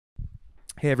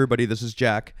Hey everybody, this is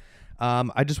Jack.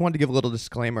 I just wanted to give a little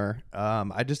disclaimer.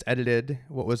 I just edited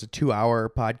what was a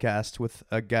 2-hour podcast with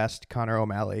a guest, Connor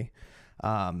O'Malley.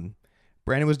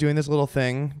 Brandon was doing this little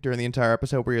thing during the entire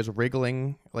episode where he was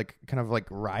wriggling, kind of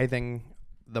writhing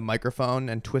the microphone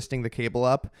and twisting the cable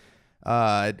up,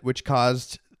 which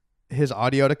caused his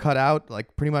audio to cut out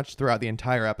pretty much throughout the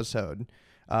entire episode.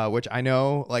 Which I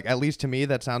know, at least to me,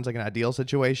 that sounds like an ideal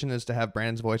situation, is to have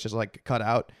Brandon's voice just cut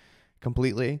out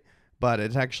completely. But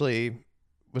it actually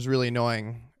was really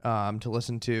annoying to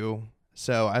listen to.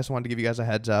 So I just wanted to give you guys a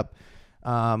heads up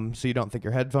so you don't think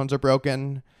your headphones are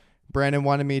broken. Brandon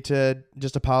wanted me to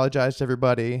just apologize to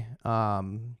everybody.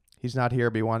 He's not here,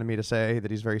 but he wanted me to say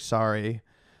that he's very sorry.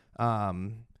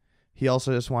 He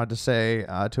also just wanted to say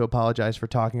to apologize for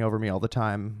talking over me all the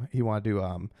time. He wanted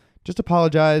to just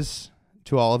apologize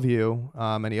to all of you.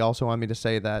 And he also wanted me to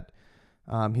say that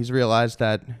he's realized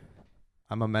that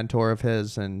I'm a mentor of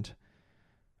his and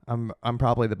I'm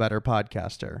probably the better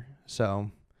podcaster. So,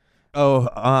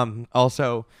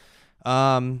 also,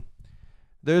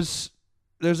 there's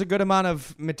a good amount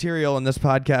of material in this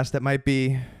podcast that might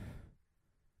be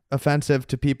offensive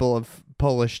to people of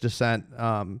Polish descent.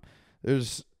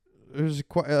 There's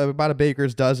about a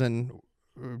baker's dozen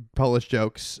Polish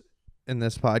jokes in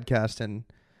this podcast, and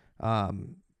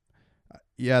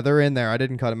yeah, they're in there. I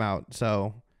didn't cut them out,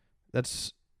 so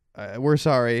that's we're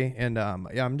sorry, and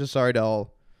yeah, I'm just sorry to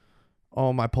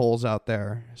all my Poles out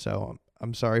there. So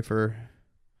I'm sorry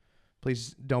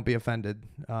please don't be offended.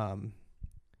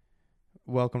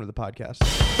 Welcome to the podcast.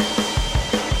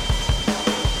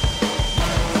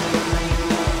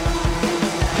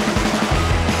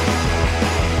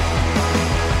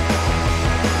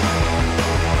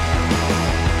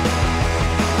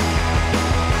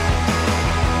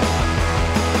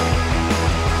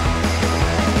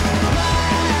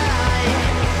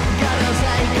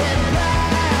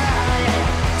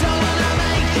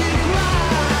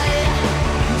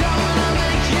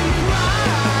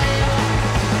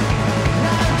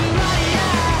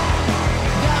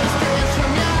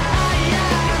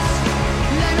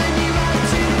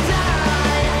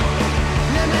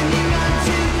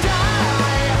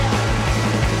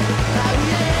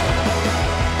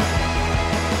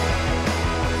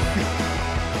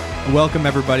 Welcome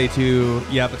everybody to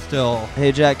but still.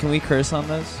 Hey Jack, can we curse on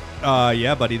this?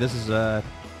 Yeah, buddy. This is a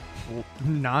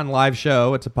non-live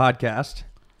show. It's a podcast.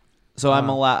 So I'm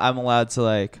allowed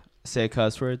to say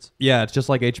cuss words? Yeah, it's just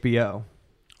like HBO.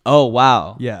 Oh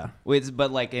wow. Yeah. Wait,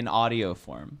 but in audio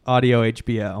form. Audio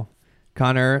HBO.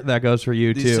 Connor, that goes for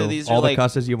you too. So these all are the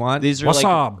cusses you want. These are What's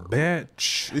up,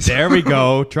 bitch? There we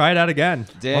go. Try it out again.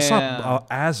 Damn. What's up,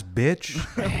 ass bitch?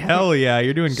 Hell yeah,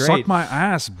 you're doing great. Suck my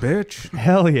ass, bitch.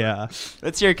 Hell yeah.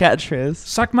 That's your catchphrase.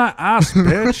 Suck my ass,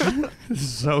 bitch. This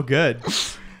is so good.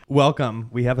 Welcome.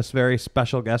 We have a very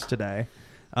special guest today.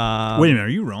 Wait a minute, are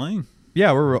you rolling?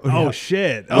 Yeah, we're. Oh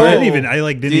shit! Oh, I didn't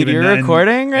even. Dude, you're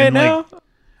recording right now.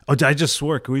 Oh, I just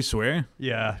swore. Can we swear?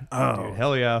 Yeah. Oh, dude,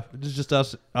 hell yeah! It's just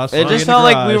us. It just felt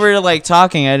like we were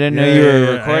talking. I didn't know you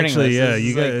were recording. Actually, this.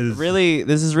 You guys really.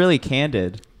 This is really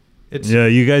candid.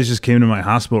 You guys just came to my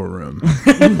hospital room.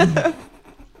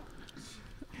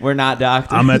 We're not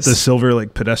doctors. I'm at the Silver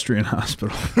Lake Pedestrian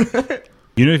Hospital.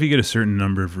 You know, if you get a certain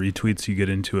number of retweets, you get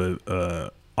into a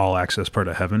all access part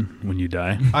of heaven when you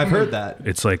die. I've heard that.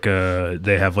 It's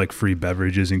they have free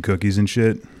beverages and cookies and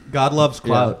shit. God loves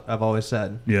clout. Yeah. I've always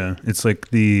said. Yeah, it's like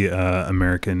the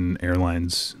American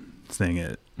Airlines thing.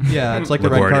 Yeah, it's like the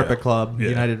Red Carpet Club,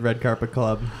 United Red Carpet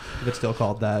Club, if it's still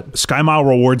called that. Sky Mile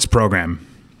Rewards Program.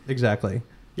 Exactly.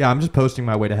 Yeah, I'm just posting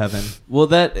my way to heaven. Well,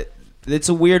 it's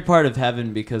a weird part of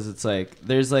heaven because it's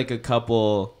there's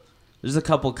a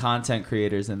couple content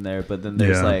creators in there, but then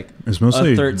there's it's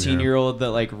mostly, a 13-year-old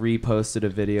that reposted a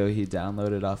video he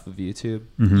downloaded off of YouTube.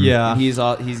 Mm-hmm. Yeah, and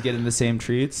he's getting the same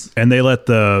treats. And they let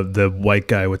the white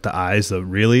guy with the eyes, the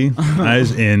really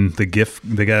eyes, in the GIF.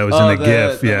 The guy was in the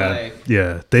GIF.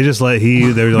 Yeah. They just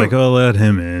they're like, oh, let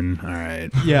him in. All right.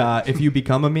 Yeah. If you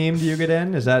become a meme, do you get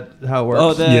in? Is that how it works?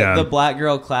 Oh, the black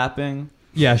girl clapping.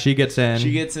 Yeah, she gets in.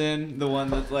 She gets in. The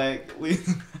one that's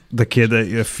the kid that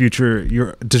you're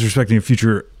disrespecting a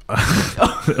future.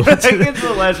 That kid's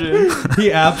a legend.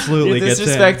 He absolutely gets in.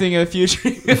 Disrespecting a future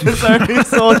Army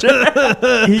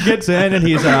soldier. He gets in and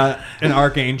he's an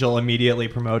archangel immediately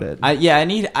promoted. I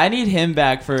need him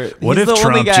back for. What if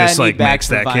Trump just makes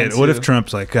that kid? What if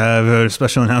Trump's a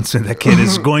special announcement? That kid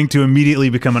is going to immediately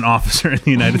become an officer in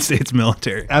the United States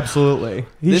military. Absolutely,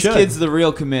 this kid's the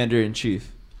real commander in chief.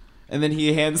 And then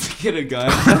he hands the kid a gun.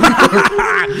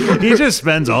 He just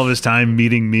spends all of his time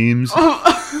meeting memes.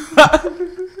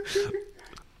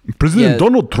 President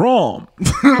Donald Trump.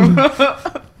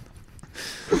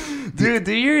 Dude,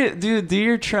 do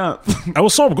your Trump.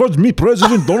 What's up, guys? Me,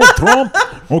 President Donald Trump.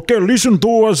 Okay, listen to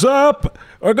what's up.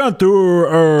 I got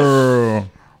to.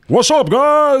 What's up,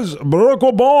 guys? Barack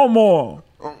Obama.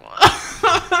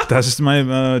 That's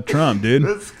my Trump, dude.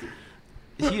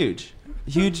 That's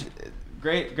huge,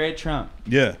 great Trump.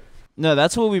 Yeah. No,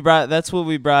 that's what we brought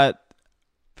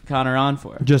Connor on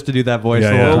for. Just to do that voice.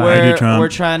 Yeah, the yeah. whole Well, time. we're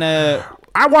trying to.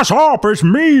 What's up? It's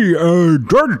me,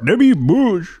 George W.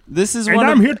 Bush. This is And one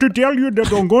I'm of, here to tell you that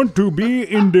I'm going to be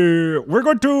in the. We're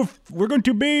going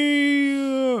to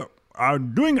be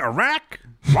doing Iraq.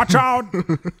 Watch out!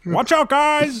 Watch out,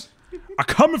 guys! A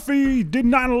comfy did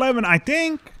 9/11. I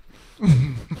think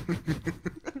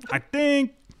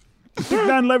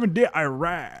 9/11 did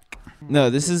Iraq. No,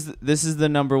 this is the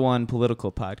number one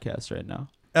political podcast right now,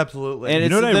 Absolutely. and You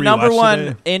it's know what I the number rewatched one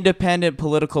today? independent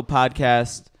political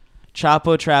podcast.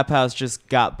 Chapo Trap House just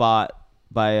got bought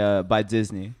by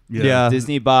Disney. Yeah.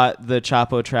 Disney bought the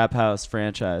Chapo Trap House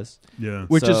franchise. Yeah.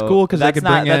 Which is cool because they that's could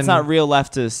bring that's in. not real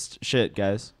leftist shit,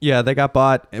 guys. Yeah, they got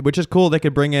bought, which is cool. They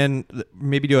could bring in,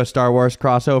 maybe do a Star Wars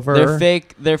crossover.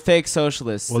 They're fake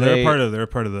socialists. Well, they're part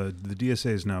of the DSA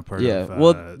is now part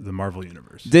of the Marvel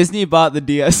universe. Disney bought the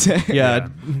DSA. Yeah.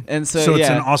 And so it's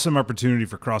yeah. an awesome opportunity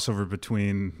for crossover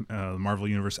between the Marvel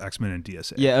Universe, X-Men, and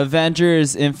DSA. Yeah,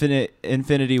 Avengers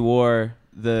Infinity War,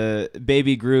 the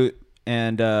Baby Groot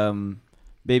and Larry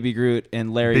Baby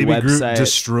website Groot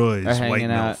destroys are White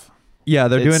hanging out. MILF. Yeah,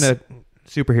 they're doing a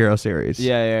superhero series.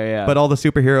 Yeah. But all the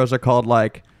superheroes are called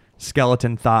like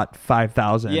Skeleton Thought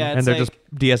 5000. Yeah, and it's they're like- just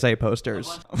DSA posters.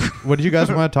 What did you guys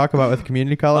want to talk about with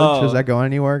community college? Oh. Is that going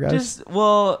anywhere, guys? it's a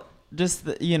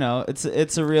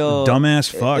real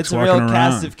Dumbass fucks It's a walking real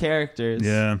cast around. of characters.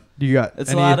 Yeah. Do you got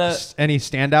It's a lot of- any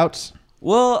standouts?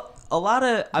 Well, a lot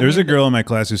of There's a girl in my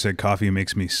class who said coffee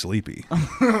makes me sleepy.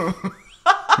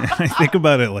 I think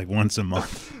about it like once a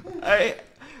month.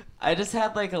 I just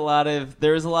had like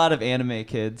there was a lot of anime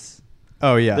kids.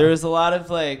 Oh, yeah. There was a lot of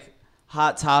like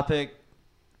hot topic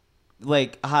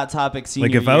senior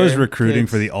Like if I was year recruiting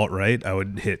kids. for the alt-right, I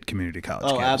would hit community college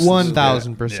Oh, campus.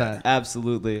 absolutely. 1000%.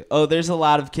 Absolutely. Oh, there's a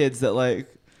lot of kids that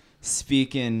like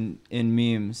speak in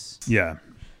memes. Yeah.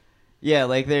 Yeah,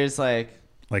 like there's like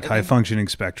High functioning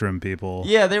spectrum people.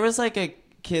 yeah, there was like a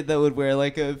kid that would wear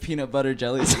like a peanut butter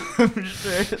jelly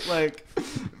shirt like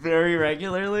very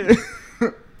regularly.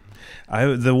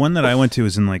 The one that I went to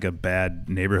was in like a bad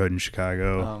neighborhood in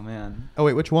Chicago. Oh man. Oh,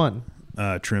 wait, which one?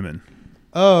 Truman.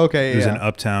 Oh, okay. It was yeah. in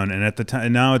Uptown, and at the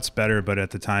time, now it's better, but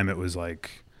at the time it was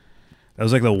like, that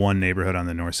was like the one neighborhood on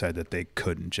the north side that they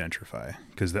couldn't gentrify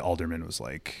because the alderman was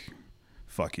like,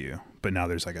 fuck you. But now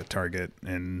there's like a Target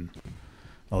and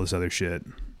all this other shit.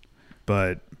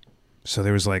 But so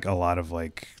there was like a lot of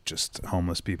like just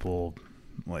homeless people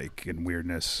like and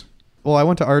weirdness. Well, I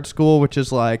went to art school, which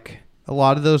is like a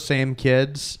lot of those same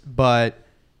kids, but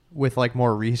with like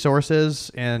more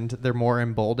resources, and they're more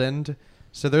emboldened.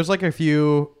 So there's like a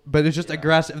few, but it's just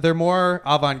aggressive. They're more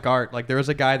avant-garde. Like there was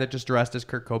a guy that just dressed as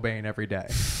Kurt Cobain every day,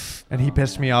 and he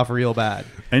pissed me off real bad.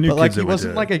 I knew but like kids he that would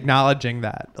wasn't do like it. acknowledging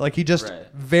that. Like he just Right.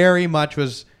 very much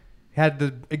had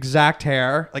the exact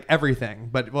hair, like everything.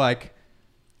 But like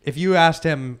if you asked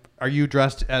him, "Are you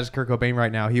dressed as Kurt Cobain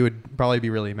right now?" He would probably be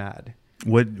really mad.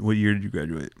 What year did you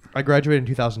graduate? I graduated in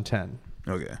 2010.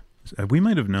 Okay. We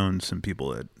might have known some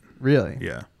people that, Really?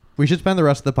 yeah. We should spend the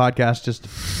rest of the podcast just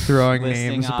throwing Listing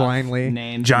names off blindly.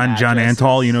 names John and addresses.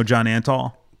 Antal, you know John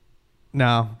Antal?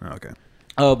 No. Oh, okay.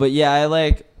 Oh, but yeah,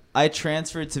 I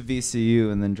transferred to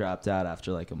VCU and then dropped out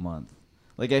after like a month.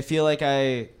 Like I feel like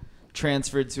I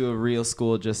transferred to a real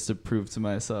school just to prove to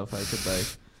myself I could like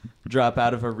drop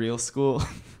out of a real school.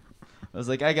 I was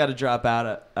like, I got to drop out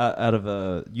of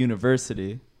a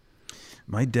university.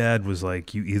 My dad was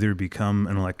like, you either become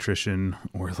an electrician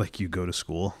or like you go to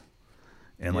school.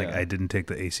 And like Yeah. I didn't take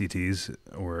the ACTs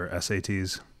or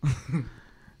SATs.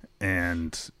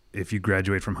 And if you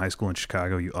graduate from high school in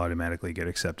Chicago, you automatically get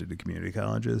accepted to community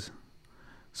colleges.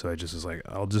 So I just was like,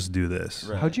 I'll just do this.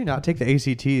 Right. How'd you not take the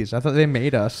ACTs? I thought they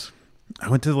made us. I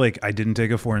went to I didn't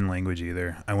take a foreign language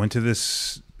either. I went to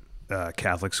this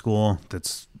Catholic school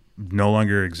that's no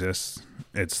longer exists.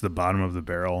 It's the bottom of the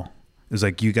barrel. It was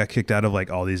like you got kicked out of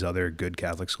like all these other good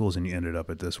Catholic schools and you ended up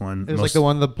at this one. It was like the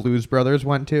one the Blues Brothers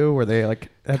went to, where they like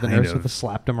had the Kind nurse of. that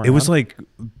slapped them around. It was like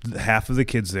half of the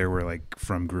kids there were like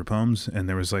from group homes, and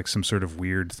there was like some sort of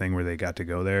weird thing where they got to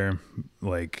go there,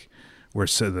 like where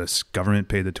the government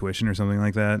paid the tuition or something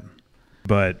like that.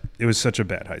 But it was such a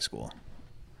bad high school.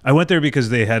 I went there because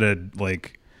they had a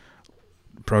like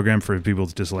program for people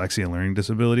with dyslexia and learning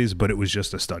disabilities, but it was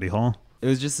just a study hall. It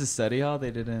was just a study hall.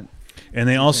 They didn't. And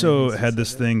they also anything had this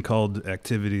specific? thing called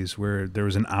activities where there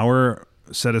was an hour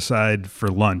set aside for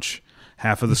lunch.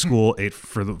 Half of the school ate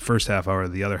for the first half hour,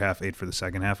 the other half ate for the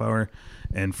second half hour.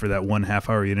 And for that 1 half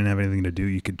hour you didn't have anything to do,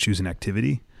 you could choose an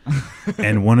activity.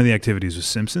 And one of the activities was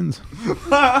Simpsons.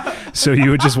 So you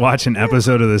would just watch an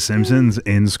episode of The Simpsons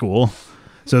in school.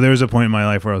 So there was a point in my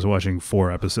life where I was watching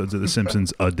 4 episodes of The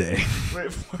Simpsons a day.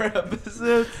 Wait, 4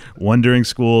 episodes? One during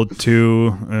school,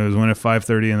 2, it was one at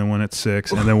 5:30 and then one at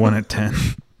 6 and then one at 10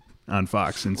 on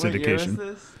Fox in What year was syndication.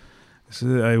 this?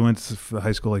 So I went to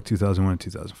high school like 2001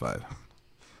 2005.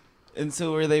 And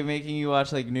so were they making you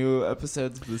watch like new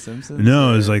episodes of The Simpsons? No,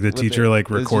 it or was like the was teacher like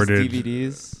it was just recorded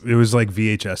DVDs. It was like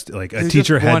VHS, like It a was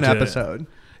teacher just had one to, episode.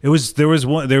 It was there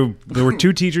were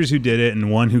 2 teachers who did it and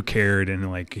one who cared, and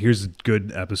like here's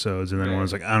good episodes, and then one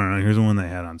was like, I don't know, here's the one they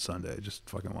had on Sunday. Just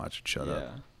fucking watch it. Shut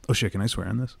up. Oh shit, can I swear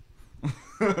on this?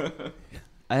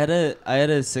 I had a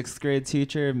 6th grade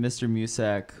teacher, Mr.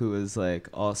 Musak, who was like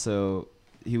also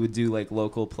he would do like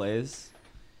local plays,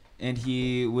 and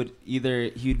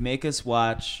he'd make us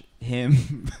watch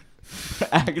him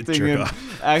acting in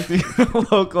a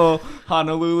local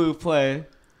Honolulu play.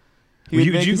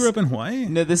 You grew up in Hawaii?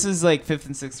 No, this is like 5th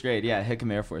and 6th grade. Yeah,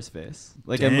 Hickam Air Force Base.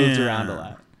 Like I moved around a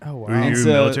lot. Oh wow. Were you And so-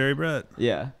 military, Brett?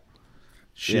 Yeah,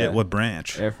 Shit, Yeah. what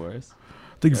branch? Air Force.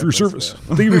 Thank you for your Air Force, service.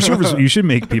 Thank you for your service. You should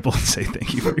make people say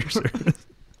thank you for your service.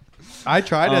 I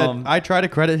try to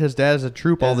credit his dad as a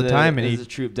troop all the time, and As a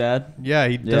troop dad.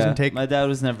 he doesn't take. My dad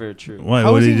was never a troop. Why?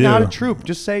 How What is did he he not do? a troop?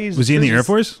 Just say he's. Was he in the Air just-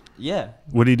 Force? Yeah,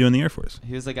 What did he do in the Air Force?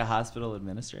 he was like a hospital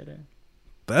administrator.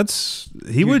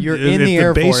 He would. You're if in the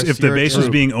Air base, Force, if the you're a base was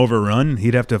troop. being overrun,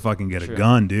 he'd have to fucking get True. a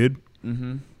gun, dude.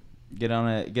 Mm-hmm. Get on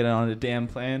a damn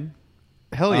plane.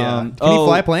 Hell yeah! Um, Can he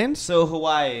fly planes? So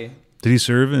Hawaii. Did he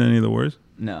serve in any of the wars?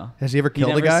 No. Has he ever He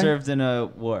killed a never guy? served in a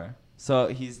war. So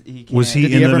he can't. Was he Did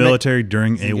he in the ever make- military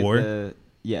during doesn't a get war?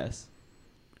 yes.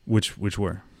 Which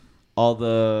war? All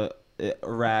the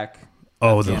Iraq,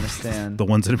 Oh, Afghanistan. the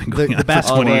ones that have been going The on for best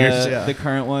all 20 the, years. Yeah. the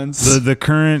current ones. The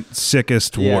current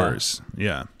sickest Yeah. wars.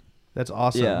 Yeah. That's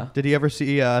awesome. Yeah. Did he ever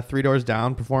see Three Doors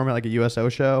Down perform at like a USO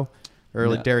show, or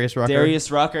like No. Darius Rucker? Darius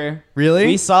Rucker. Really?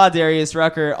 We saw Darius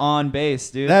Rucker on base,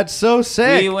 dude. That's so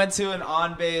sick. We went to an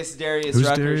on-base Darius Who's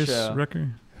Rucker Darius show.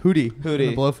 Rucker? Hootie. Hootie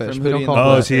The Blowfish. from We don't Hootie call and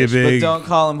him the is he a Blowfish. big- But don't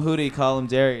call him Hootie. Call him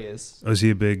Darius. Was he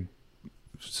a big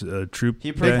troop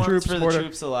He guy? performs troop for the supporter.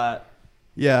 troops a lot.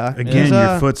 Yeah. Again, He's,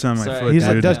 your foot's on my sorry. foot, He's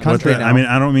dude. does What country the- now. I mean,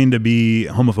 I don't mean to be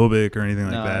homophobic or anything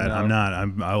like No, that. no.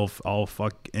 I'm not. I'll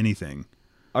fuck anything.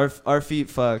 Our feet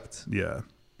fucked. Yeah.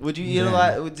 Would you eat a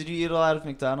lot? Did you eat a lot of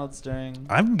McDonald's during?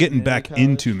 I'm getting Community back college?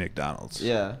 into McDonald's.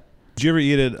 Yeah. Did you ever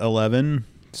eat at 11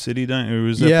 City Diner? Or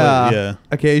was that Yeah. place? Yeah.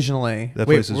 Occasionally. That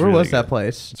Wait, place is where really was that good.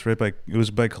 place? It's right by. It was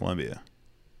by Columbia.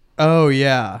 Oh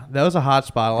yeah, that was a hot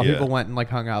spot. A lot of Yeah. people went and like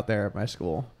hung out there at my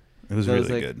school. It was That really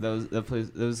was like,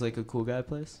 good. That was like a cool guy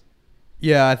place.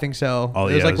 Yeah, I think so. Oh,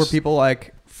 it was yeah, like it where was people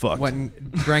like Fucked. went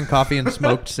and drank coffee and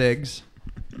smoked cigs.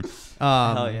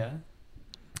 Hell yeah.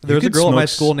 There was a could girl at my smoke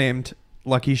school named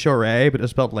Lucky Shore, but it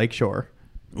was spelled Lakeshore.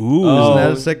 Ooh. Oh,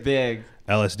 that a sick- big.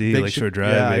 LSD, Big Lakeshore Chi-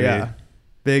 Drive. Yeah, baby. yeah.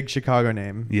 Big Chicago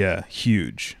name. Yeah,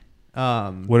 huge.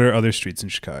 Um, What are other streets in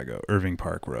Chicago? Irving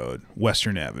Park Road,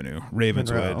 Western Avenue,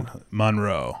 Ravenswood,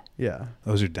 Monroe. yeah.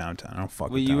 Those are downtown. I don't fuck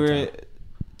Well, with you downtown. were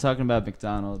talking about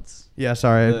McDonald's. Yeah,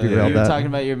 sorry, I You derailed were that. talking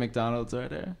about your McDonald's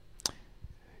order.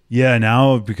 Yeah,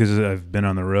 now because I've been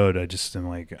on the road, I just am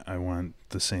like, I want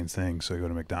the same thing, so I go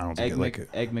to McDonald's and Egg, get like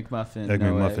egg McMuffin. egg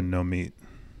no McMuffin, egg. no meat.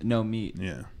 No meat.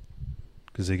 Yeah,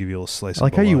 because they give you a little slice. I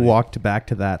like of how you bologna. walked back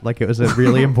to that like it was a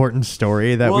really important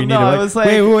story that Well, we need no, to it like, was like-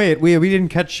 wait, we didn't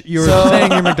catch you were So-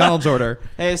 saying your McDonald's order.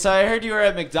 Hey, so I heard you were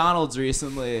at McDonald's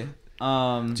recently.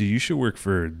 Dude, you should work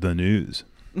for the news.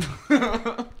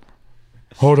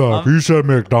 Hold up, you said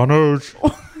McDonald's?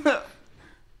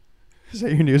 Is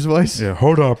that your news voice? Yeah,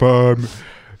 hold up.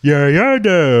 Yeah,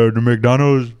 the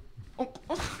McDonald's.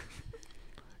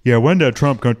 Yeah, when that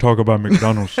Trump gonna talk about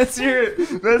McDonald's? that's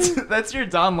your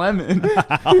Don Lemon.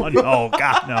 Oh no,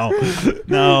 God no,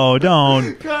 no,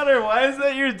 don't. Connor, why is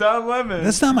that your Don Lemon?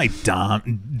 That's not my Dom.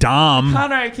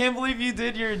 Connor, I can't believe you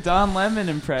did your Don Lemon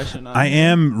impression. On I me.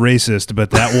 am racist, but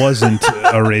that wasn't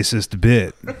a racist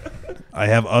bit. I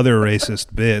have other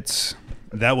racist bits.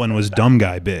 That one was dumb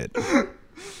guy bit.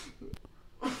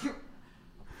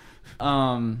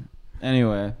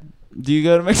 Anyway, do you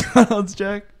go to McDonald's,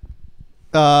 Jack?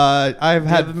 I've Do you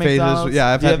had have a phases. McDonald's? Yeah,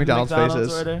 I've Do you had have a McDonald's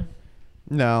phases. order?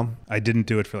 No, I didn't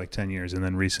do it for like 10 years, and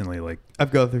then recently, like,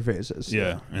 I've gone through phases.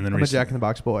 yeah, and then I'm a recently, Jack in the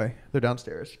Box boy. They're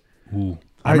downstairs. Ooh.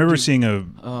 I remember seeing a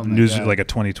news God. like a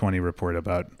 2020 report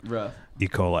about Rough. E.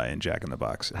 coli and Jack in the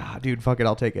Box. Dude, fuck it,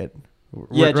 I'll take it.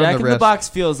 Yeah, Run Jack in the risk. Box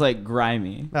feels like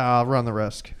grimy. I'll run the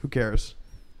risk. Who cares?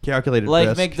 Calculated Like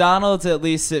risk. McDonald's, at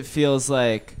least it feels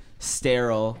like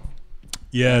sterile.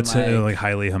 Yeah, And it's like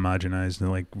highly homogenized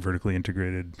and like vertically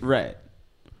integrated. Right.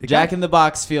 Jack in the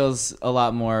Box feels a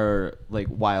lot more like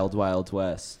Wild Wild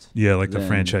West Yeah, like the Then-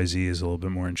 franchisee is a little bit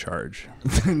more in charge.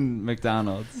 than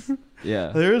McDonald's. Yeah.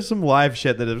 There is some live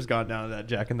shit that has gone down to that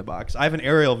Jack in the Box. I have an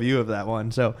aerial view of that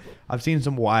one, so I've seen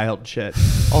some wild shit.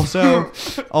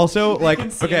 Also, like, You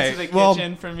can see okay, into the well,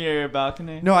 kitchen from your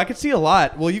balcony. no, I could see a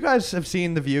lot. Well, you guys have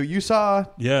seen the view. You saw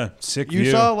Sick You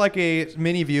view. saw like a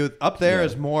mini view. Up there Yeah.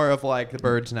 is more of like the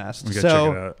bird's nest. We gotta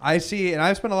check it out. I see, and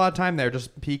I've spent a lot of time there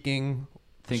just peeking,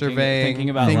 Thinking- surveying, thinking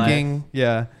about thinking.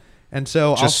 Yeah. And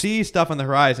so I'll Just see stuff on the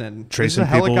horizon. This is tracing a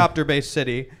people. helicopter-based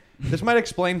city. This might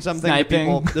explain something Sniping.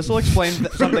 to people. This will explain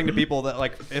something to people that,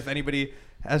 like, if anybody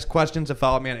has questions, to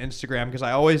follow me on Instagram, because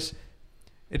I always.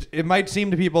 It might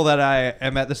seem to people that I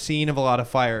am at the scene of a lot of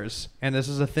fires, and this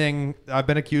is a thing. I've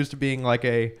been accused of being like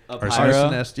a pyro?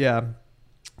 arsonist, yeah,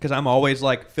 because I'm always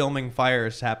like filming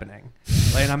fires happening,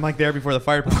 and I'm like there before the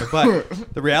fire department.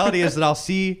 But the reality is that I'll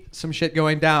see some shit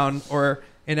going down, or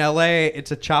in LA,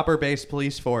 it's a chopper-based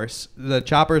police force. The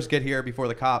choppers get here before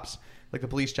the cops, like the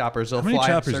police choppers. They'll How many fly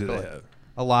choppers and do circle they it. have?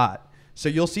 A lot. So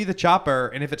you'll see the chopper,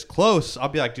 and if it's close, I'll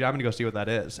be like, dude, I'm gonna go see what that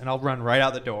is, and I'll run right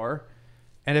out the door.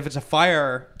 And if it's a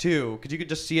fire too, because you could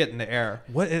just see it in the air.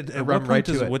 What at Or what run point right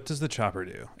does to it. what does the chopper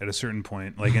do at a certain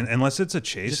point? Like unless it's a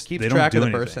chase, Just keeps they track don't of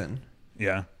do the anything. person.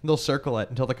 Yeah. They'll circle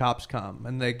it until the cops come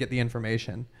and they get the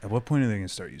information. At what point are they gonna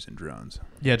start using drones?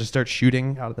 Yeah, just start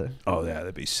shooting out of the. Oh yeah,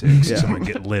 that'd be sick. See Yeah. someone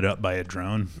get lit up by a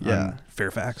drone. Yeah. On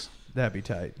Fairfax. That'd be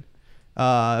tight.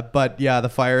 But yeah, the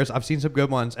fires. I've seen some good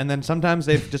ones, and then sometimes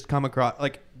they've just come across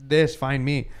like this. Find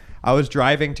me. I was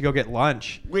driving to go get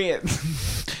lunch. Wait.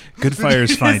 Good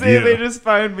fires find Say They you. just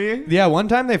find me. Yeah, one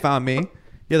time they found me.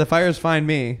 Yeah, the fires find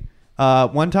me.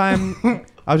 One time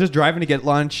I was just driving to get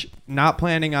lunch, not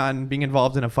planning on being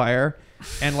involved in a fire,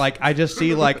 and like I just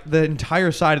see like the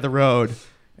entire side of the road,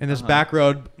 and this back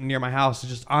road near my house is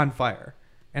just on fire,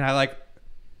 and I like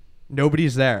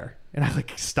nobody's there, and I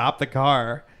like stop the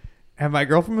car, and my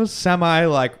girlfriend was semi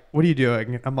like, "What are you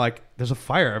doing?" I'm like, "There's a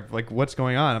fire. Like, what's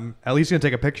going on?" I'm at least gonna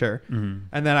take a picture, and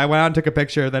then I went out and took a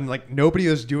picture. Then like nobody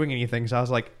was doing anything, so I was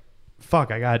like,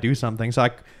 "Fuck, I gotta do something." So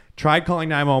I tried calling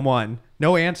 911,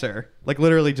 no answer. Like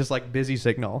literally just like busy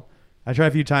signal. I tried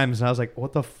a few times and I was like,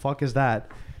 "What the fuck is that?"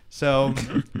 So,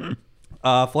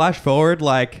 flash forward,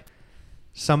 like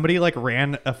somebody like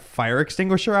ran a fire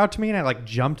extinguisher out to me, and I like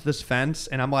jumped this fence,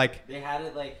 and I'm like, They had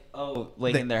it like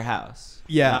They- in their house.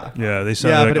 "Yeah, Yeah, they saw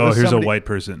Yeah, like, but it oh, was here's somebody- a white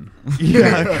person.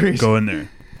 yeah, crazy." Go in there.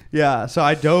 Yeah, so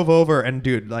I dove over, and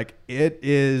dude, like it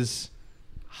is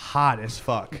hot as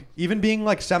fuck. Even being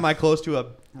like semi close to a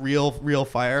real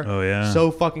fire. Oh, yeah. So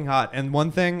fucking hot. And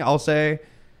one thing I'll say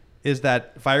is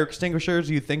that fire extinguishers,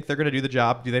 you think they're gonna do the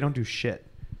job, they don't do shit.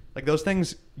 Like those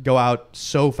things go out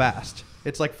so fast.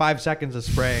 It's like 5 seconds of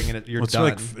spraying and you're Well, it's done.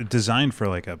 like designed for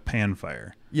like a pan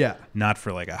fire, Yeah. not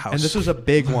for like a house. And this was a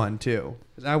big one too.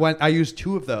 I used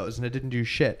 2 of those and it didn't do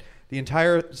shit. The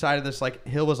entire side of this like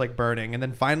hill was like burning, and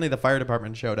then finally the fire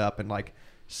department showed up and like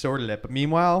sorted it. But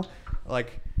meanwhile,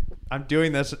 like I'm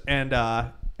doing this, and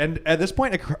at this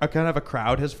point a kind of a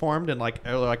crowd has formed, and like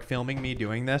they're like filming me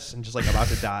doing this and just like about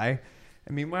to die.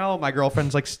 And meanwhile, my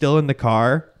girlfriend's like still in the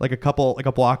car, like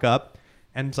a block up,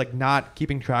 and it's like not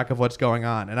keeping track of what's going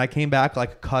on. And I came back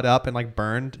like cut up and like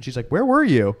burned. And she's like, "Where were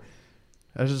you?"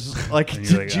 I was just like, And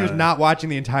you're like, she was not watching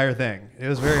the entire thing. It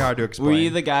was very hard to explain. Were you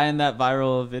the guy in that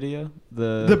viral video?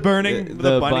 the burning,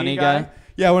 the bunny guy?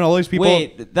 Yeah, when all these people.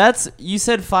 Wait, you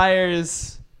said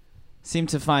fires seem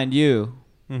to find you.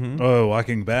 Mm-hmm. Oh,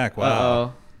 walking back.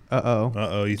 Wow.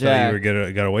 Uh-oh. You Jack. thought you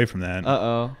were got away from that. Uh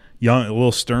oh. Young, a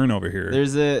little stern over here. There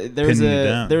was Pinning you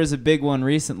down. a big one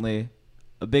recently,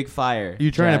 a big fire.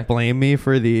 You trying to Jack. blame me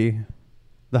for the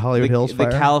Hollywood Hills the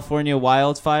fire? California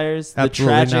wildfires, the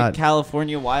Absolutely tragic not.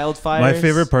 California wildfires. My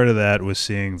favorite part of that was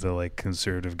seeing the like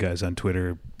conservative guys on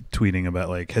Twitter tweeting about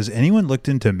like, has anyone looked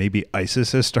into maybe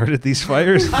ISIS has started these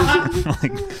fires?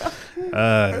 Like,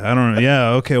 I don't know. Yeah,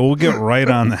 okay, we'll get right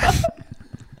on that.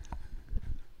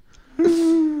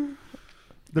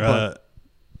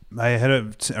 I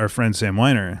had our friend Sam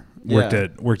Weiner worked Yeah.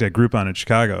 at Groupon in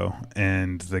Chicago,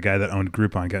 and the guy that owned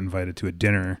Groupon got invited to a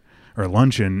dinner or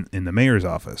luncheon in the mayor's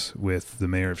office with the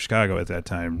mayor of Chicago at that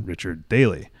time, Richard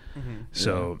Daley. Mm-hmm.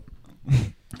 So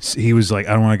he was like,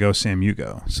 "I don't want to go, Sam, you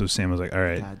go." So Sam was like, "All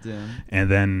right." God damn.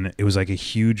 And then it was like a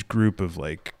huge group of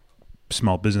like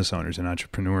small business owners and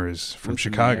entrepreneurs from With the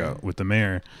Chicago mayor. with the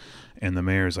mayor. And the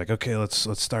mayor's like, okay, let's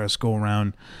go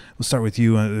around. We'll start with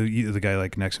you. The guy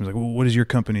like next to him was like, well, what does your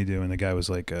company do? And the guy was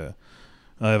like, I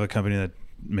have a company that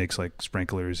makes like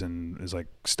sprinklers and is like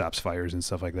stops fires and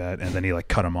stuff like that. And then he like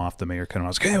cut him off. The mayor cut him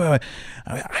off. I was like,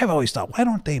 hey, I've always thought, why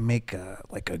don't they make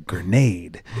like a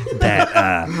grenade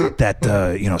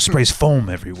that sprays foam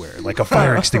everywhere, like a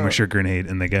fire extinguisher grenade?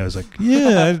 And the guy was like,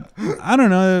 yeah, I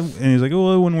don't know. And he's like, oh,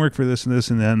 well, it wouldn't work for this and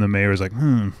this and that. And the mayor was like,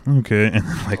 okay, and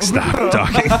then like stopped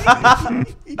talking.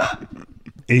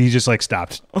 He just like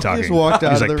stopped talking. Just walked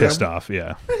out He's of like the pissed room. off.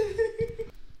 Yeah.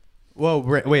 Whoa,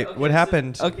 wait, Okay, what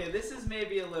happened? Okay, this is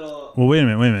maybe a little. Well, wait a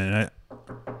minute.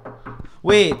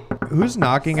 Wait. Who's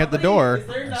knocking at the door? Is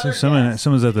there So another guest?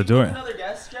 someone's at the door. Another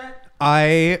guest, Jack?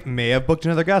 I may have booked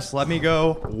another guest. Let me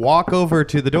go walk over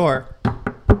to the door.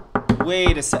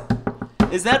 Wait a sec.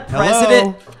 Is that Hello?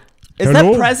 President? Is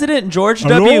Hello? that President George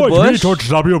Hello, W. it's me, Bush? George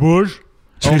W. Bush.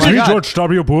 Oh It's my me, God. George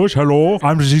W. Bush. Hello.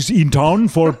 I'm just in town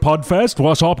for Podfest.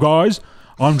 What's up, guys?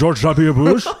 I'm George W.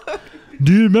 Bush.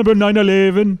 Do you remember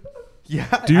 9/11? Yeah,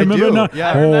 Do you I remember do. now?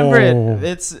 Yeah. I remember Oh.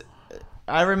 it.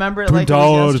 I remember it Twin like it was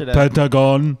Towers, yesterday.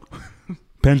 Pentagon,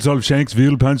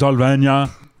 Shanksville, Pennsylvania.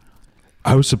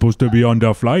 I was supposed to be on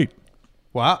the flight.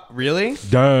 Wow, really?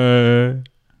 Duh.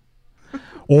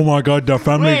 Oh my God, the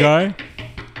Family Wait. Guy.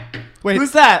 Wait,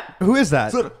 Who's that? who is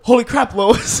that? Holy crap,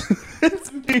 Lois.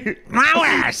 It's me. My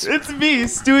ass. It's me,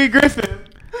 Stewie Griffin.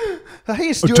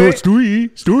 Hey, Stewie.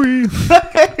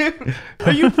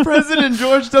 Are you President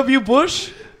George W.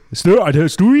 Bush?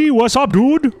 Stewie, what's up,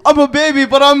 dude? I'm a baby,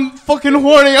 but I'm fucking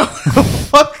horny.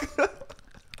 Fuck.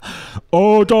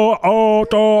 Fuck I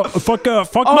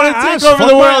my want to ass. take over Fuck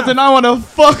the my world, ass. and I want to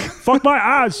fuck. Fuck my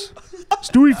ass.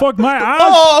 Stewie, fuck my ass.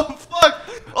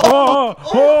 Oh,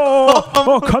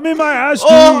 fuck. Come in my ass, Stewie.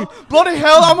 Oh, bloody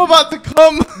hell, I'm about to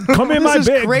come. Come in This my is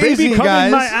baby, crazy, come guys.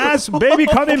 in my ass, baby,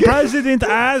 come in president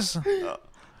ass.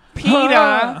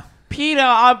 Peter,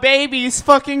 our baby's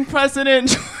fucking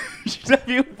President George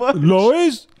W. Bush.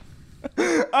 Lois?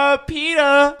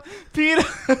 Peter,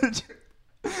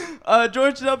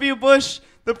 George W. Bush,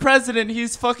 the president,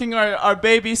 he's fucking our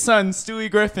baby son,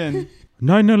 Stewie Griffin.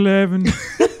 9/11.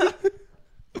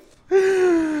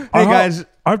 Hey guys,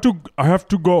 I have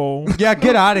to go. yeah,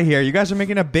 get out of here. You guys are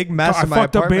making a big mess I in my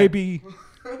fucked a apartment. baby.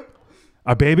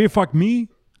 A baby fucked me.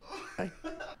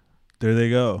 There they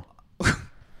go.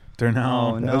 They're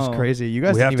now. Oh, That was no. crazy. You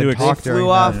guys We have didn't even to talk ex- during Flew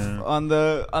that. off Yeah. on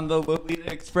the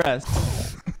Lolita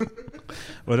Express.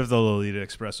 What if the Lolita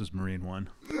Express was Marine One?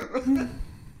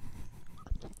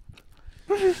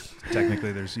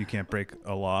 Technically, you can't break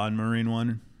a law in Marine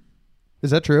One.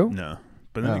 Is that true? No,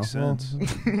 but that Oh, makes well. sense.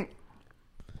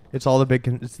 It's all the big.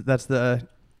 That's the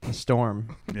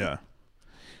storm. Yeah.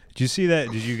 Did you see that?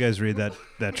 Did you guys read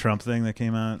that Trump thing that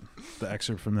came out? The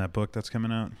excerpt from that book that's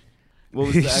coming out. What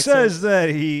was He the excerpt? says that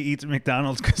he eats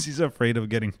McDonald's because he's afraid of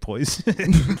getting poisoned.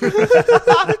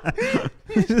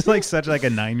 This is like such like a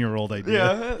 9-year-old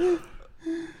idea. Yeah.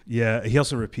 Yeah. He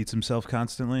also repeats himself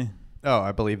constantly. Oh,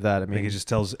 I believe that. I Like mean, he just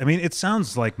tells. I mean, it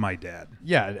sounds like my dad.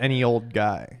 yeah, any old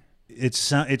guy. It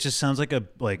just sounds like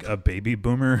a baby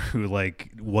boomer who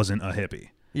like wasn't a hippie.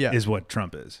 Yeah. Is what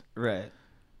Trump is. Right.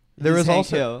 There He's was Hank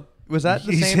also Hill. was that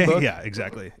the He's- same book? Yeah,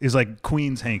 exactly. He's like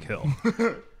Queen's Hank Hill.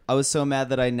 I was so mad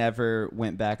that I never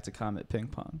went back to Comet Ping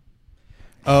Pong.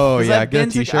 Oh 'Cause yeah, I've get a been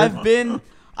to- T-shirt.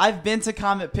 I've been to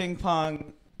Comet Ping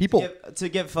Pong People, to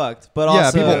get fucked, but yeah,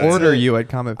 also people order to- you at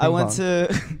Comet Ping I went Pong.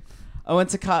 to I went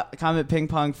to Comet Ping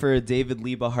Pong for a David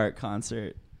Liebehart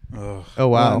concert Ugh. Oh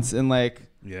wow, once in like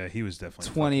Yeah, he was definitely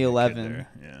 2011. fucking a kid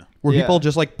there. Yeah. were Yeah. people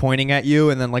just like pointing at you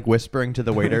and then like whispering to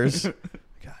the waiters?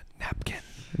 God,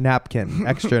 napkin,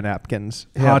 extra napkins.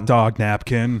 Hot Him. dog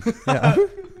napkin. Yeah.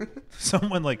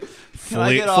 Someone like Can I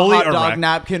fully get a fully hot dog erect.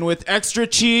 napkin with extra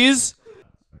cheese?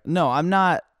 No, I'm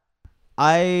not.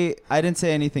 I didn't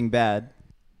say anything bad.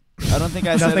 I don't think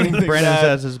I said Nothing anything Brandon bad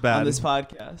says is bad. on this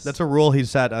podcast. That's a rule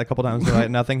he's said a couple times. Right?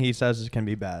 Nothing he says can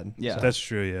be bad. Yeah. That's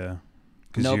true. Yeah.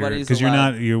 Nobody's because you're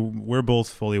allowed- not. We're both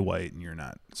fully white and you're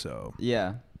not. So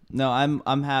Yeah. No,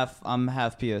 I'm half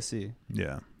POC.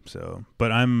 yeah. So,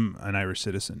 but I'm an Irish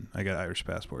citizen. I got Irish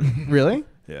passport. Really?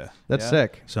 Yeah. That's Yeah.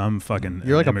 sick. So I'm fucking.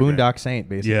 You're like an a immigrant. Boondock Saint,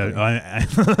 basically.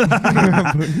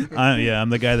 Yeah, I'm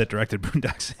the guy that directed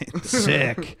Boondock Saints.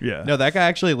 Sick. Yeah. No, that guy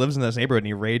actually lives in this neighborhood and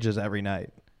he rages every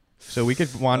night. So we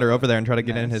could wander over there and try to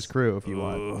get in Nice. his crew if you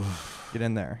want. Get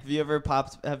in there. Have you ever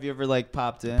popped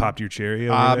in? Popped your cherry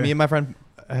over there? Me and my friend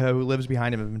who lives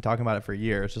behind him have been talking about it for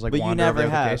years. Just like But you wander over never there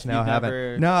with the have. case. No, You've I haven't.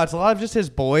 never- No, it's a lot of just his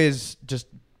boys just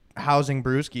housing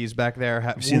brewskis back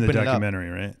there. You've seen the whooping it up. documentary,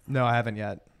 right? No, I haven't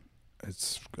yet.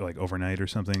 It's like overnight or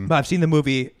something. But I've seen the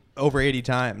movie over 80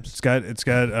 times. It's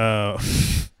got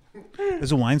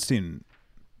there's a Weinstein.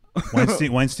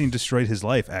 Weinstein destroyed his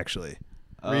life, actually.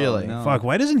 Really? No. Fuck,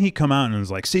 why doesn't he come out and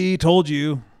was like, see, told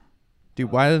you?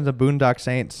 Dude, why did the Boondock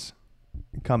Saints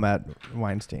come at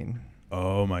Weinstein?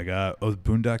 Oh my God. Oh,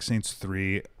 Boondock Saints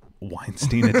 3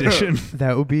 Weinstein edition.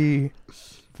 That would be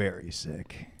very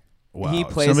sick. Wow. He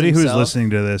plays Somebody who's himself? listening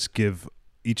to this, give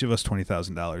each of us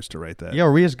 $20,000 to write that. Yeah,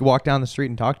 or we just walk down the street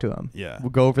and talk to him. Yeah. We'll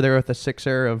go over there with a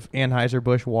sixer of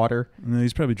Anheuser-Busch water. No,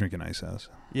 he's probably drinking Ice House.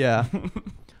 Yeah.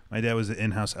 My dad was the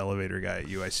in-house elevator guy at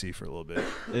UIC for a little bit.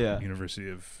 Yeah. University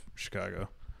of Chicago.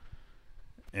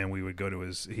 And we would go to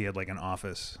he had like an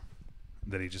office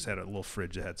that he just had a little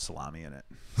fridge that had salami in it.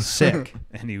 Sick.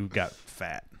 And he got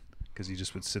fat because he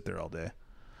just would sit there all day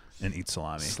and eat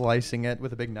salami. Slicing it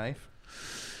with a big knife.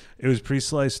 It was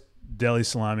pre-sliced deli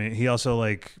salami. He also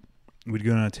we'd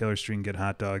go down to Taylor Street and get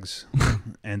hot dogs,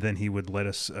 and then he would let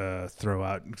us throw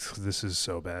out. This is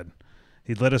so bad.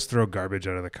 He'd let us throw garbage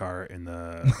out of the car in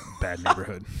the bad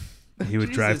neighborhood. He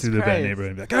would drive Jesus through the bad Christ. neighborhood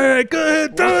and be like, "All right, go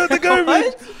ahead, throw out the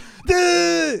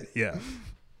garbage." Yeah.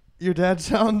 Your dad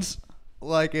sounds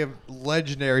like a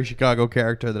legendary Chicago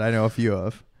character that I know a few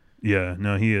of. Yeah,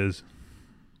 no, he is.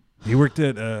 He worked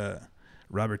at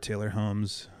Robert Taylor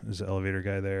Homes as the elevator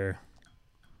guy there.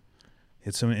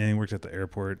 And he worked at the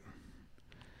airport.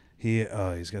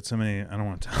 He's got so many. I don't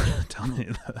want to tell me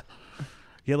that.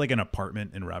 He had like an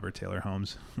apartment in Robert Taylor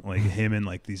Homes, like him and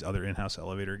like these other in-house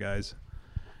elevator guys.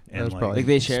 That was And probably Like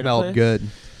they shared a smelled place? good.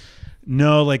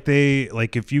 no,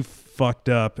 if you fucked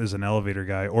up as an elevator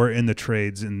guy or in the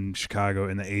trades in Chicago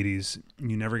in the 80s,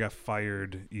 you never got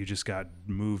fired. You just got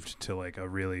moved to like a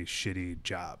really shitty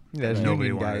job. Yeah, there's that nobody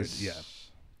union wanted. guys. Yeah.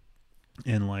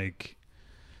 And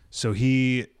so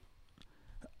he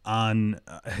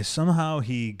somehow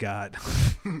he got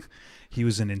he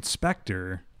was an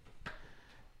inspector.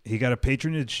 He got a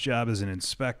patronage job as an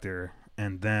inspector,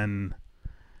 and then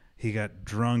he got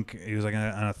drunk. He was like on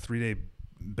a 3-day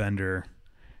bender,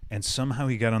 and somehow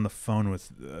he got on the phone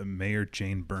with Mayor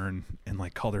Jane Byrne and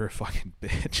like called her a fucking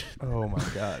bitch. Oh my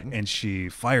God. And she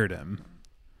fired him.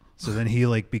 So then he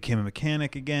like became a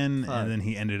mechanic again, Fuck. and then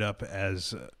he ended up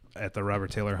as at the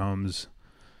Robert Taylor Homes,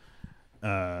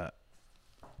 and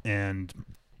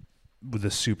with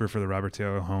the super for the Robert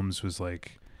Taylor Homes was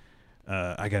like,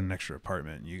 I got an extra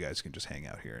apartment, and you guys can just hang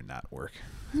out here and not work.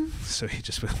 So he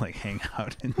just would like hang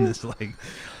out in this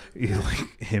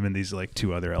him and these like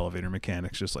 2 other elevator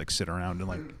mechanics just like sit around and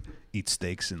like eat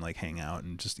steaks and like hang out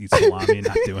and just eat salami and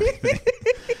not do anything.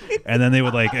 And then they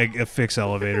would like fix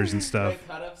elevators and stuff. Like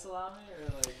cut up salami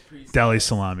or like pre-sliced? Deli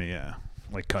salami, yeah.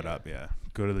 Like cut up, yeah.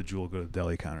 Go to the Jewel, go to the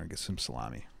deli counter and get some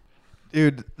salami.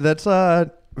 Dude, that's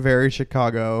a very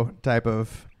Chicago type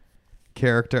of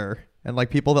character. And like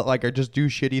people that like are just do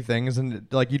shitty things and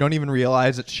like you don't even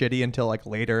realize it's shitty until like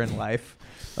later in life.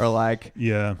 Or like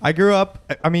Yeah. I grew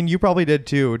up, I mean you probably did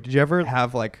too. Did you ever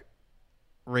have like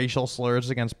racial slurs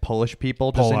against Polish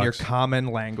people just in your Polacks. common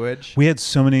language? We had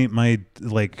so many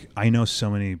I know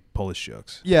so many Polish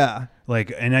jokes. Yeah.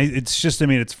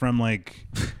 It's from like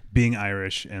being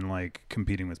Irish and like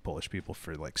competing with Polish people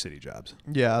for like city jobs.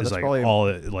 Yeah, It's that's like probably all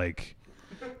it like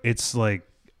it's like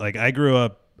I grew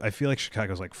up, I feel like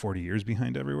Chicago's like 40 years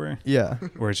behind everywhere. yeah.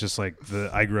 Where it's just like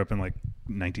I grew up in like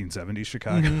 1970s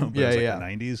Chicago, Mhm. but Yeah, it's like yeah. the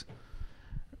 90s,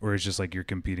 where it's just like you're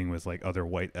competing with like other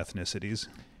white ethnicities.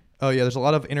 Oh yeah, there's a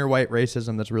lot of inner white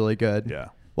racism that's really good. Yeah.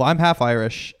 Well, I'm half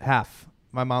Irish, half.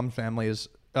 My mom's family is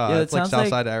Yeah, it's like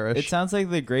Southside Irish. It sounds like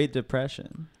the Great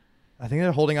Depression. I think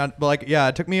they're holding on, but like yeah,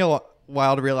 it took me a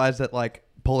while to realize that like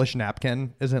Polish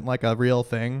napkin isn't like a real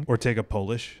thing. Or take a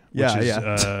Polish, which Yeah, is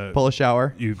yeah. Polish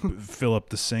shower. you fill up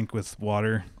the sink with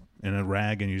water and a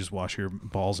rag and you just wash your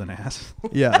balls and ass.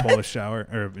 Yeah. Polish shower,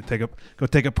 or go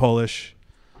take a Polish.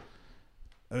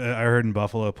 I heard in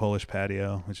Buffalo, Polish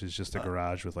patio, which is just a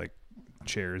garage with like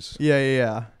chairs.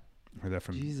 Yeah. Heard that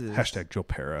from Jesus. hashtag Joe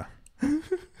Pera.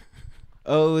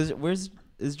 Oh,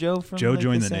 is Joe from? Joe like,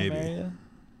 joined the the same Navy. area?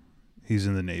 He's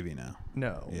in the Navy now.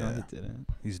 No. Yeah. No, he didn't.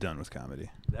 He's done with comedy.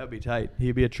 That'd be tight.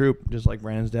 He'd be a troop, just like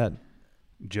Brandon's dad.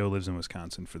 Joe lives in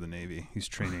Wisconsin for the Navy. He's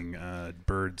training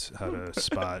birds how to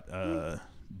spot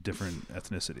different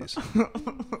ethnicities.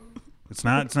 It's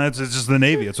just the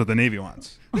Navy. It's what the Navy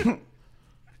wants.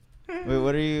 Wait,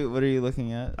 what are you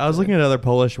looking at? I was looking at other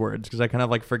Polish words because I kind of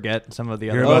like forget some of the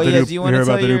Hear other. about Oh the yeah, new- do you want hear to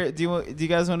about tell the new- your do you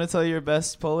guys want to tell your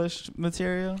best Polish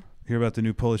material? Hear about the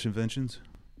new Polish inventions?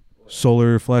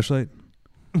 Solar flashlight,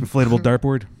 inflatable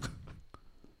dartboard.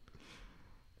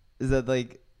 Is that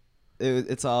like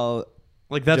it's all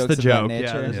Like that's jokes the about joke.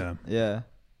 nature? Yeah. Yeah. Yeah.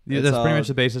 Yeah, that's pretty much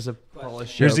the basis of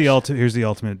Polish Here's jokes. Here's the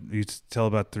ultimate. You tell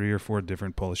about 3 or 4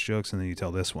 different Polish jokes, and then you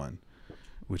tell this one,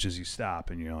 which is you stop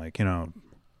and you're like, you know,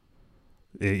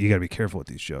 you got to be careful with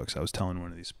these jokes. I was telling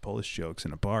one of these Polish jokes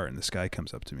in a bar, and this guy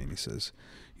comes up to me and he says,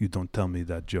 "You don't tell me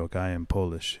that joke. I am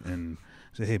Polish." And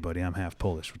I say, "Hey, buddy, I'm half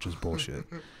Polish," which is bullshit.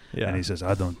 Yeah. And he says,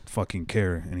 "I don't fucking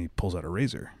care." And he pulls out a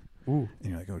razor. Ooh. And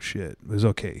you're like, "Oh shit!" It was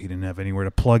okay. He didn't have anywhere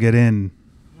to plug it in.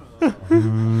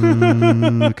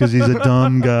 Because he's a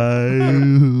dumb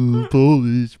guy.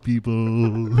 Polish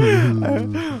people.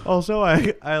 Also,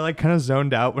 I like kind of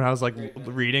zoned out when I was like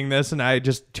reading this, and I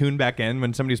just tuned back in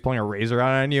when somebody's pulling a razor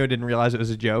out on you. I didn't realize it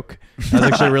was a joke. I was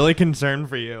actually really concerned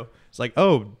for you. It's like,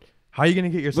 oh, how are you gonna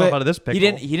get yourself out of this pickle?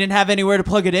 He didn't have anywhere to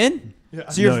plug it in. Yeah.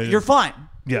 So you're fine.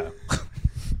 Yeah.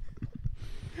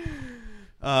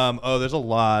 There's a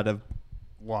lot of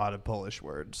Polish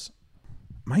words.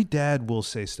 My dad will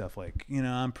say stuff like, you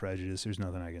know, I'm prejudiced. There's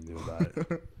nothing I can do about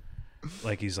it.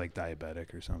 Like he's like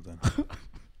diabetic or something.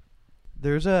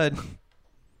 There's a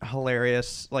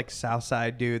hilarious like South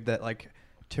Side dude that like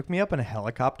took me up in a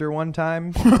helicopter one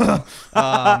time.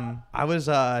 I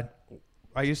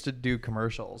used to do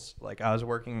commercials. Like I was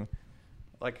working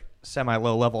like semi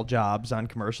low level jobs on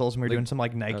commercials, and we were doing some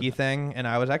like Nike thing, and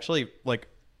I was actually like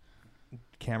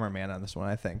cameraman on this one,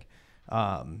 I think.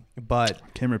 But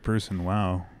Camera person,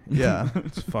 wow. yeah,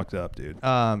 It's fucked up, dude.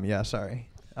 yeah, sorry.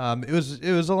 It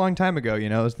was a long time ago, you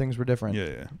know, things were different.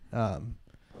 Yeah.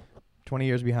 20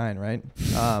 years behind, right?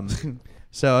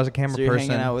 So I was a camera So you're person.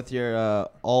 hanging out with your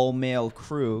all male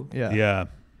crew. Yeah. Yeah.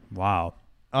 Wow.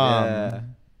 Yeah.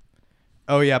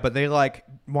 Oh yeah, but they like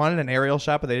wanted an aerial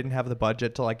shot, but they didn't have the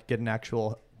budget to like get an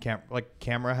actual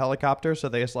camera helicopter, so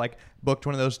they just like booked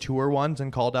one of those tour ones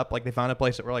and called up. Like they found a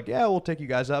place that were like, yeah, we'll take you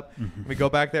guys up. Mm-hmm. We go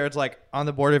back there. It's like on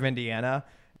the border of Indiana.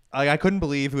 Like I couldn't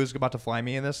believe who was about to fly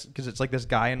me in this, because it's like this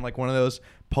guy in like one of those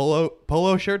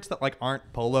polo shirts that like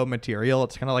aren't polo material.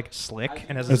 It's kind of like slick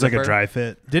and has It's like a zipper. dry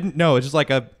fit. Didn't know. It's just like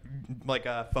a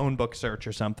phone book search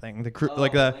or something. The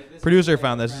this producer is like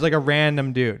found this. It's like a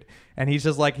random dude, and he's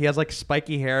just like he has like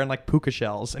spiky hair and like puka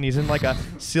shells, and he's in like a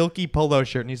silky polo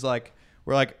shirt, and he's like,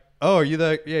 we're like, oh, are you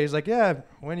the? Yeah, he's like, yeah.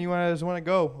 When you want to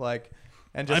go, like,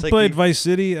 and just I like played Vice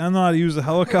City. I know how to use a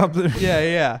helicopter.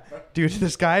 yeah, dude.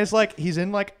 This guy is like, he's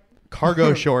in like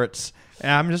cargo shorts,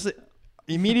 and I'm just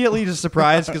immediately just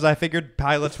surprised because I figured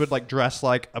pilots would like dress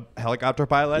like a helicopter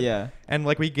pilot. Yeah. And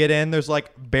like we get in, there's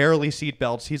like barely seat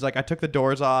belts. He's like, I took the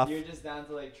doors off. You're just down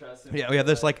to like trust him. Yeah, we have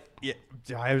this like,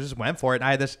 I just went for it. And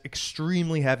I had this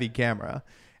extremely heavy camera.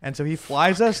 And so he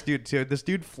flies us, this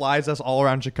dude flies us all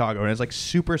around Chicago, and it's like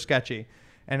super sketchy.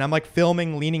 And I'm like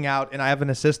filming, leaning out, and I have an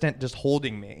assistant just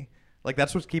holding me. Like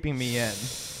that's what's keeping me in.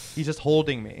 He's just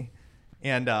holding me.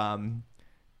 And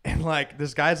like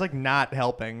this guy's like not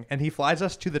helping, and he flies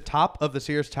us to the top of the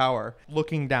Sears Tower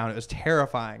looking down. It was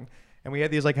terrifying. And we had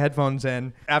these like headphones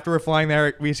in. After we're flying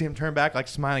there, we see him turn back like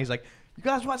smiling. He's like, you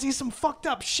guys want to see some fucked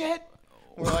up shit?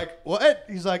 We're like, what?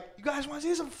 He's like, you guys want to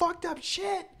see some fucked up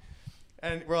shit?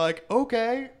 And we're like,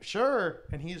 okay, sure.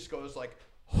 And he just goes like,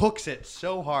 hooks it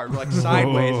so hard. We're like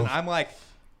sideways, and I'm like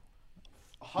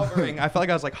hovering. I felt like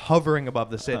I was like hovering above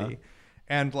the city.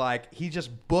 And like he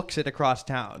just books it across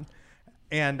town.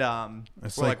 And we're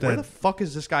like, where the fuck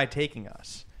is this guy taking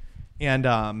us?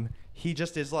 And he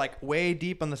just is like way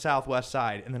deep on the southwest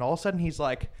side. And then all of a sudden he's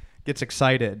like, gets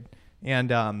excited.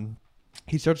 And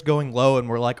he starts going low, and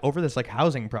we're like over this like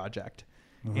housing project.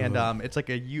 And it's like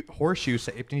a horseshoe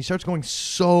shaped. And he starts going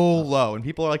so low, and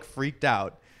people are like freaked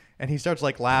out. And he starts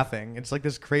like laughing. It's like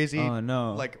this crazy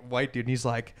like white dude. And he's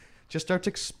like, just starts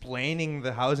explaining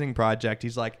the housing project.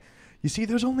 He's like, you see,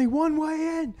 there's only one way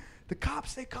in. The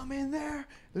cops, they come in there.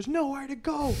 There's nowhere to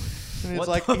go. And it's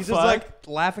like he's just like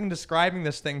laughing, describing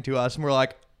this thing to us, and we're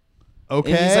like,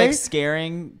 okay. And he's like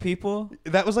scaring people.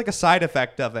 That was like a side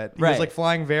effect of it. He Right. was like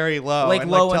flying very low, Like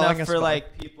and, low telling enough us for about-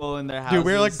 like people in their houses. Dude,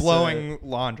 we were like blowing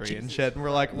laundry and shit, and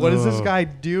we're like, what is this guy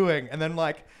doing? And then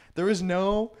like there was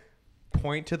no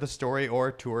point to the story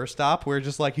or tour stop. We're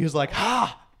just like, he was like,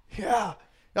 yeah,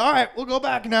 all right, we'll go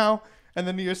back now. And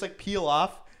then you just like peel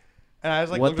off. And I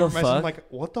was like, What looking the over my son, fuck? like,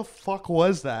 what the fuck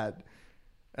was that?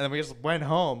 And then we just went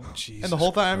home. Jesus and the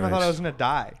whole time I thought I was gonna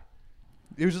die.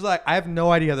 It was just like, I have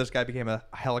no idea how this guy became a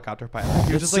helicopter pilot.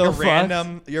 He was just That's like so a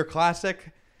random, your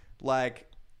classic, like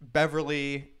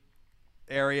Beverly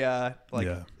area, like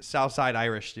South Side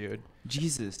Irish dude.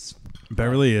 Jesus.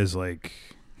 Beverly is like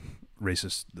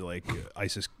racist, like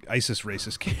ISIS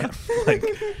racist camp,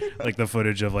 like the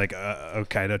footage of like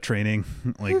Al-Qaeda training,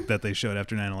 like that they showed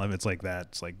after 9/11. It's like that.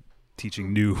 It's like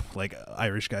teaching new like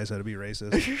Irish guys how to be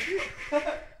racist.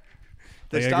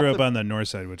 They Like I grew stopped up on the north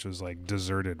side, which was like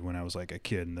deserted when I was like a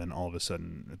kid, and then all of a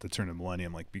sudden at the turn of the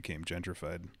millennium, like became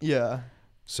gentrified. Yeah.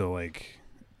 So like,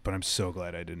 but I'm so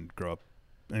glad I didn't grow up.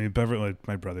 I mean, Beverly.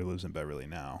 My brother lives in Beverly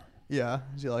now. Yeah.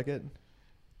 Does he like it?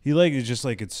 He like it's just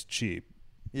like it's cheap.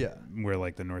 Yeah. Where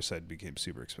like the north side became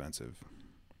super expensive.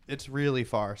 It's really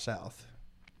far south.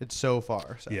 It's so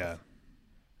far south. Yeah.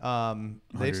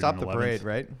 They stopped the 111th. parade,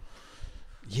 right?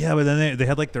 Yeah, but then they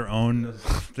had like their own.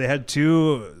 They had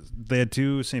two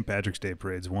St. Patrick's Day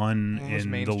parades. One was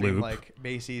in the mainstream, Loop. like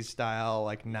Macy's style,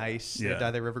 like nice. Yeah.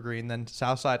 Dyed the River Green. Then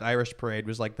Southside Irish Parade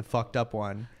was like the fucked up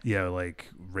one. Yeah, like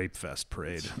Rape Fest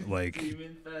parade. Like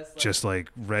Demon Fest, just like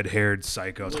red-haired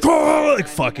psychos. Oh, like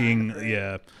fucking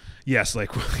yeah. Yes,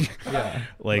 like Yeah.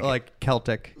 like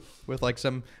Celtic with like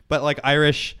some, but like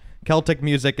Irish Celtic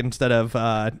music instead of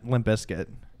Limp Bizkit.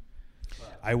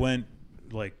 I went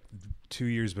like 2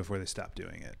 years before they stopped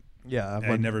doing it. Yeah.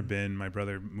 I'd never been. My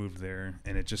brother moved there,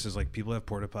 and it just is like people have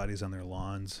porta potties on their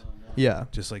lawns. Yeah.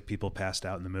 Just like people passed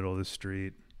out in the middle of the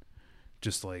street.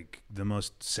 Just like the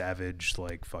most savage,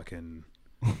 like fucking,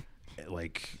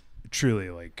 like truly,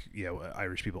 like yeah,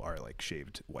 Irish people are like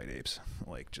shaved white apes,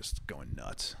 like just going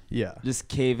nuts. Yeah. Just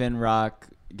cave-in rock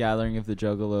gathering of the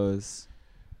Juggalos.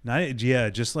 Not yeah,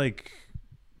 just like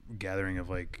gathering of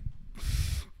like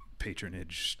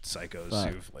patronage psychos Fuck.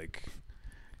 who've like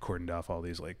cordoned off all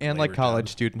these like And like labor college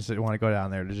jobs. students that want to go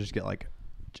down there to just get like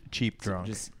cheap drunk.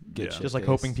 Just get Yeah. shit Just like faced.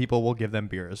 hoping people will give them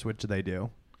beers, which they do.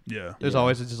 Yeah, There's Yeah.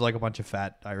 always just like a bunch of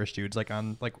fat Irish dudes like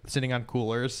on like sitting on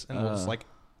coolers and will just like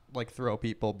throw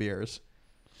people beers,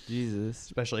 Jesus.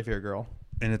 especially if you're a girl.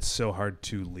 and it's so hard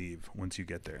to leave once you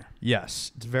get there.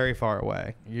 Yes, it's very far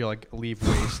away. You like leave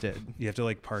wasted. You have to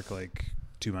like park like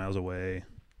 2 miles away,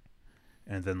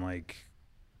 and then like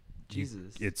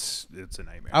Jesus. it's a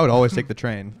nightmare. I would always take the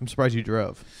train. I'm surprised you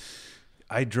drove.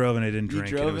 I drove and I didn't You drink.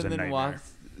 And it drove was and a then nightmare.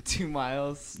 walked 2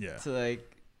 miles Yeah. to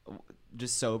like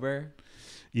just sober.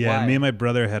 Yeah, Why? me and my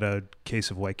brother had a case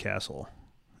of White Castle,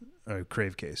 a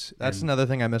Crave case. That's and another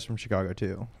thing I miss from Chicago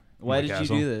too. Why White did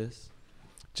Castle. you do this?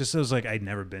 Just was like I'd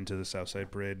never been to the South Side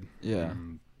Parade. Yeah.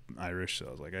 I'm Irish, so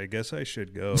I was like, I guess I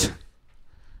should go.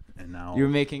 And now You were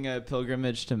making a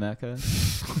pilgrimage to Mecca.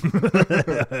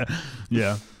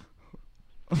 yeah.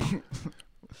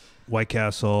 White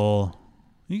Castle.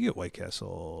 You can get White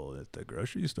Castle at the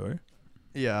grocery store.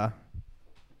 Yeah.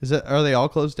 Are they all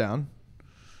closed down?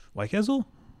 White Castle?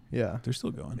 Yeah. They're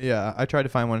still going. Yeah. I tried to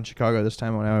find one in Chicago this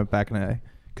time when I went back and I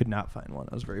could not find one.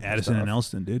 I was very pissed Addison and off.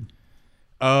 Elston, dude.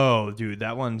 Oh, dude,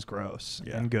 that one's gross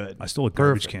and good. I stole a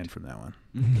garbage Perfect. can from that one.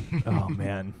 Oh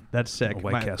man, that's sick. A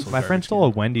White Castle my friend garbage stole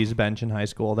a can. Wendy's bench in high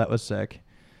school. That was sick.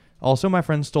 Also, my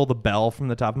friend stole the bell from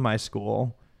the top of my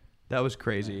school. That was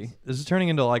crazy. Nice. This is turning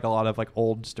into like a lot of like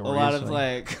old A stories. lot of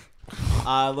like,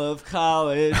 I love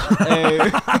college. Hey.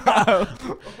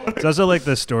 It's also like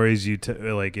the stories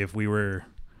like if we were.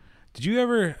 Did you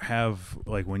ever have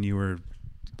like when you were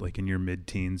like in your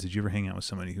mid-teens? Did you ever hang out with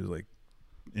somebody who's like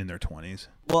in their 20s?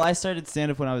 Well, I started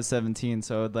stand-up when I was 17,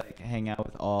 so I would like hang out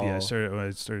with all. Yeah, I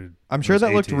started. I'm sure I was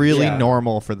that looked 18. really Yeah.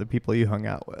 normal for the people you hung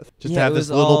out with. Just to Yeah, have it this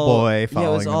was little all- boy following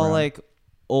Yeah, it was him all around. like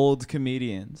old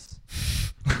comedians.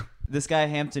 This guy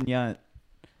Hampton Yount,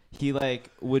 he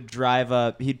like would drive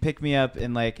up. He'd pick me up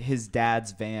in like his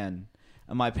dad's van,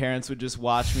 and my parents would just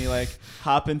watch me like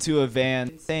hop into a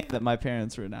van, saying that my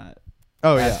parents were not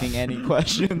asking any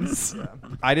questions.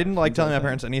 I didn't like telling my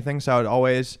parents anything, so I would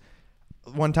always.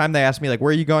 One time they asked me like,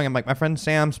 "Where are you going?" I'm like, "My friend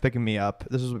Sam's picking me up."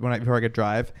 This is before I could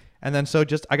drive, and then so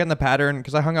just I got in the pattern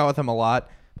because I hung out with him a lot.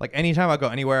 Like anytime I go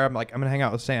anywhere, I'm like, "I'm gonna hang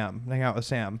out with Sam." I'm gonna hang out with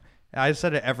Sam. And I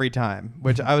said it every time,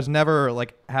 which I was never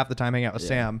like half the time hanging out with Yeah.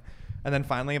 Sam. And then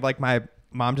finally, like my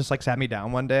mom just like sat me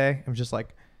down one day and was just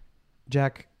like,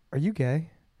 "Jack, are you gay?"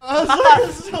 I was like,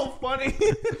 "It's so funny."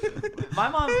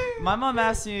 My mom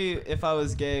asked me if I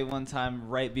was gay one time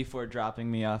right before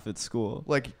dropping me off at school.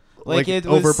 like It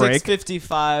over was break.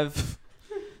 6:55.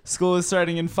 School is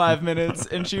starting in 5 minutes,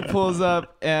 and she pulls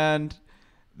up, and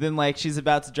then like she's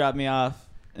about to drop me off,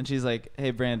 and she's like,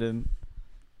 "Hey, Brandon,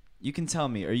 you can tell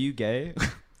me, are you gay?"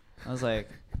 I was like,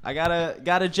 "I got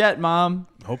a jet, Mom.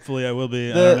 Hopefully, I will be.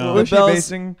 I The- don't know. Was she bells-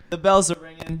 basing? The bells are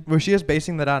ringing." Was she just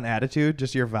basing that on attitude,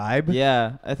 just your vibe?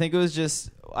 Yeah, I think it was just.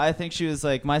 I think she was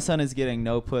like, "My son is getting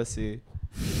no pussy.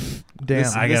 Damn.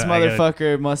 This, I this gotta-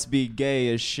 motherfucker must be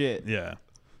gay as shit." Yeah.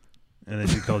 And then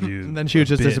she called you. And then she was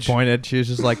a just bitch. disappointed. She was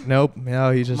just like, "Nope,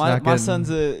 no, he's just not My getting."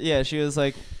 son's she was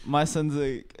like, "My son's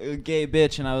a gay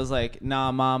bitch," and I was like,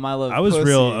 "Nah, Mom, I love I was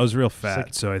pussy." real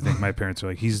fat, so I think my parents were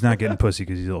like, "He's not getting pussy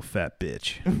because he's a little fat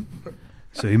bitch."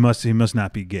 So he must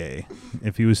not be gay.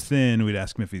 If he was thin, we'd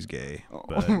ask him if he's gay.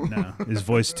 But no, his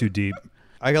voice too deep.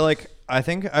 I I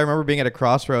think I remember being at a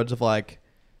crossroads of like,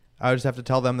 I would just have to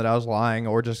tell them that I was lying,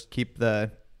 or just be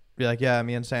like, yeah,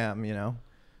 me and Sam, you know.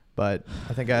 But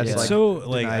I think I just like so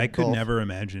like I could both. never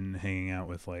imagine hanging out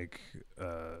with like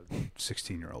a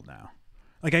 16-year-old now.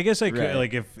 Like I guess I could Right.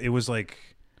 like if it was like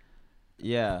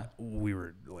Yeah. we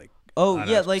were like Oh, I don't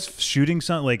yeah, know, like shooting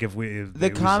something like if the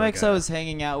it was comics like I was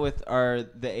hanging out with are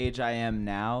the age I am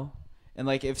now. And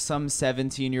like if some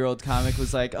 17-year-old comic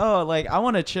was like, "Oh, like I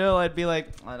want to chill," I'd be like,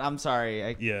 "I'm sorry, I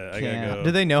I can't." gotta go.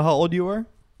 Did they know how old you were?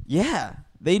 Yeah,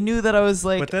 they knew that I was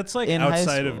like. But that's like in high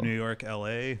outside of school. New York,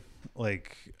 LA.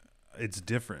 Like it's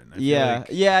different. I feel Yeah, like,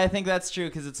 yeah, I think that's true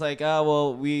because it's like, oh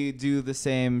well, we do the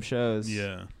same shows.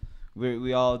 yeah.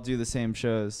 we all do the same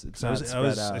shows. It's So not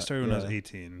spread out. I started when I was Yeah.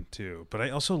 18 too, but I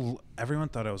also everyone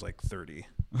thought I was like 30.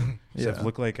 Yeah.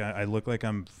 I look like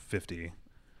I'm 50.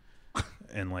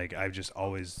 And like I've just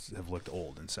always have looked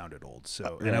old and sounded old.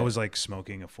 So and I Right. was like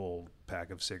smoking a full pack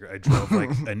of cigarettes. I drove like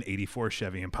an 84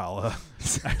 Chevy Impala.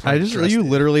 You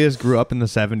literally just grew up in the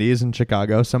 70s in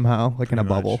Chicago somehow, like in a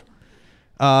Pretty much. bubble.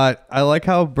 I like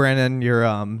how Brandon, you're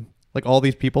like all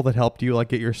these people that helped you like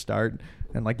get your start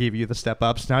and like gave you the step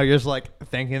ups. Now you're just like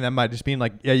thanking them by just being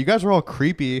like, yeah, you guys were all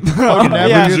creepy. I would never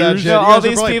Yeah, do that shit. no, You all guys are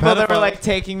these probably people that were pedophiles." like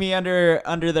taking me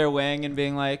under their wing and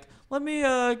being like, "Let me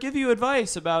give you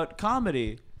advice about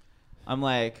comedy." I'm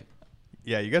like,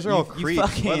 yeah, you guys are all you creeps.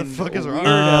 What the fucking fuck is wrong?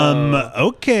 weirdo.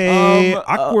 Okay.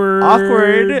 Awkward.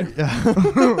 awkward.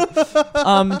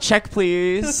 Check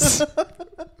please.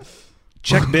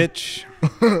 Check, bitch.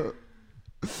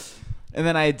 And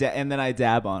then I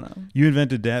dab on them. You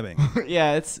invented dabbing.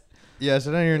 Yeah, it's Yeah, is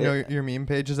that on your meme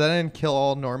page? Is that in Kill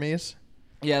All Normies?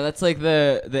 yeah. That's like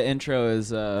the intro is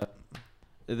the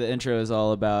intro is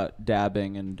all about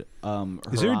dabbing and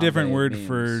Is there a different Harambe word memes.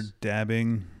 for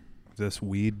dabbing? This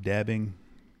weed dabbing?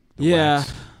 The Yeah.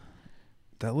 wax?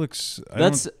 That looks. I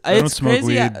That's don't, I don't it's smoke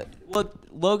crazy. weed. Well,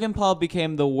 Logan Paul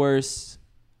became the worst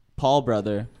Paul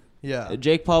brother. Yeah.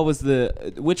 Jake Paul was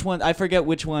the which one? I forget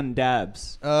which one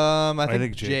dabs. I think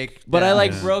think Jake. Jake. But I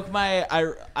like Yeah. broke my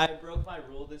I broke my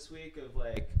rule this week of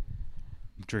like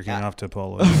Jerking off to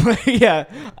Paulo. yeah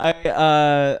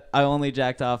I only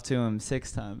jacked off to him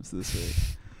 6 times this week.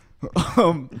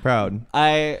 Proud.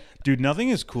 Dude, nothing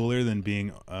is cooler than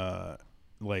being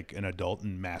like an adult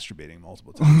and masturbating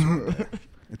multiple times a day.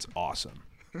 It's awesome.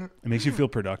 It makes you feel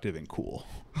productive and cool.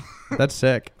 That's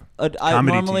sick. I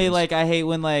Comedy normally teams. like I hate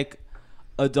when like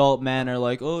adult men are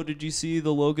like, "Oh, did you see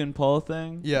the Logan Paul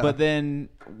thing?" Yeah. But then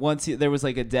once there was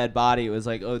like a dead body, it was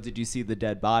like, "Oh, did you see the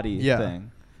dead body Yeah.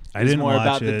 thing?" I It was didn't more watch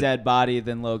about the it. dead body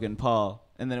than Logan Paul.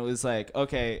 And then it was like,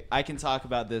 okay, I can talk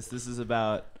about this. This is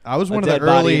about I was a one of the dead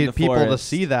body in early the people to forest.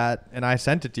 see that, and I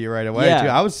sent it to you right away Yeah. too.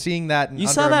 I was seeing that in You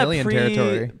under saw a that million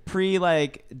territory. pre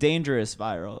like dangerous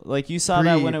viral. Like you saw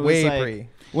that when it was way like pre.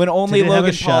 when only Did they Logan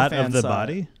have a Paul shot fans of the saw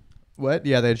body? What?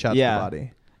 Yeah, they had shots Yeah. of the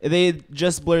body. it. They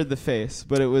just blurred the face,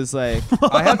 but it was like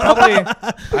I had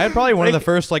probably one of the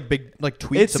first like big like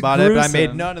tweets It's about it, but I made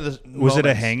gruesome. none of the. Was it a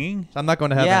moments. hanging? So I'm not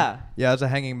going to heaven. Yeah. Yeah, it was a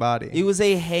hanging body. it was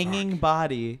a hanging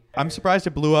body. I'm surprised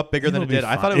it blew up bigger than it It'll be did.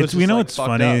 I fine. thought it was. It's, Just, you know like, what's fucked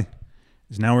funny up.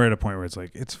 is now we're at a point where it's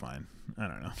like it's fine. I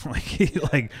don't know.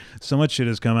 Like so much shit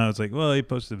has come out. It's like, well, he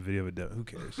posted a video of a death. Who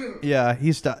cares? Yeah,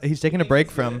 he's taking a break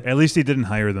from. At least he didn't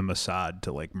hire the Mossad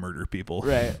to like murder people.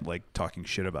 Right. Like talking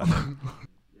shit about him.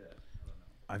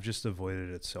 I've just avoided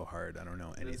it so hard. I don't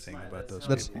know anything about those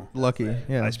That's people. lucky.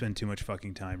 Yeah, I spend too much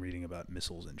fucking time reading about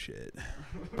missiles and shit.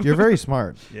 you're very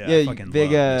smart. Yeah, Yeah, I you- fucking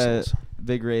big, love missiles.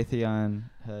 Big Raytheon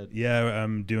head. Yeah,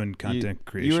 I'm doing content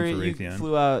creation for You Raytheon.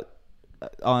 flew out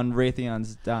on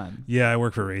Raytheon's dime. Yeah, I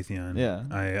work for Raytheon. Yeah.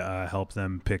 I help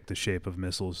them pick the shape of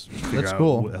missiles. Figure That's out,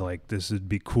 cool. Like this would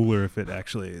be cooler if it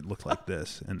actually looked like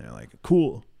this, and they're like,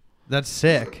 cool. That's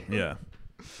sick. Yeah.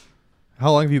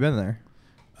 How long have you been there?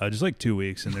 Just like 2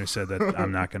 weeks, and they said that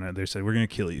I'm not gonna. They said we're gonna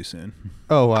kill you soon.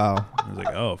 Oh wow. I was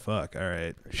like, oh fuck, all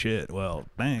right, shit. Well,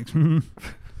 thanks. Okay,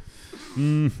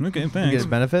 You thanks. get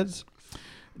benefits?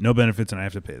 No benefits, and I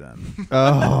have to pay them.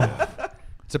 Oh.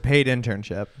 It's a paid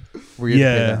internship. Where you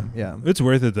have to pay them. Yeah. It's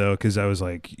worth it though, because I was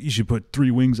like, you should put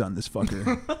 3 wings on this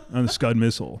fucker, on the Scud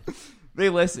missile. They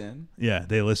listen. Yeah,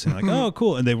 they listen. Like, oh,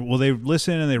 cool. And they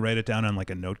listen and they write it down on like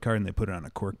a note card and they put it on a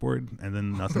corkboard, and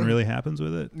then nothing really happens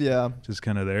with it. Yeah. Just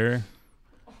kind of there.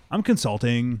 I'm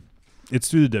consulting.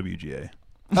 It's through the WGA.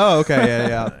 Oh, okay.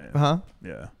 Yeah. Huh?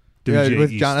 Yeah. Yeah, WGA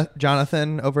with East.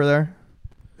 Jonathan over there.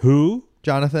 Who?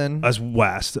 Jonathan. Us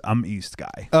West. I'm East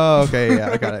guy. Oh, okay.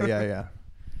 Yeah, I got it. Yeah.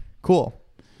 Cool.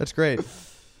 That's great.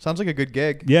 Sounds like a good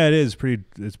gig. Yeah, it is pretty.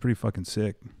 It's pretty fucking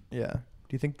sick. Yeah.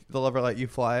 Do you think they'll ever let you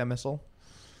fly a missile?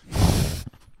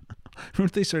 Remember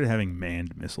if they started having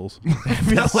manned missiles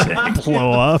that like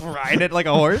blow up? Ride it like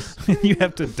a horse. You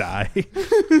have to die.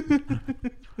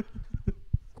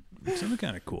 Something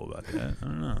kind of cool about that. I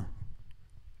don't know.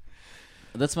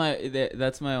 That's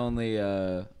my only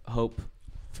hope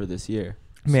for this year.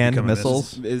 Manned become a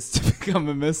missiles. Is to become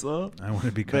a missile I want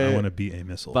to be a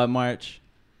missile. by March.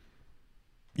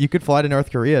 You could fly to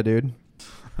North Korea, dude.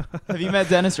 Have you met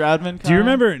Dennis Rodman? Do you Kyle?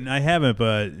 remember? I haven't,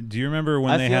 but do you remember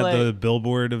when I they feel had the like-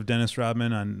 billboard of Dennis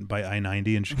Rodman by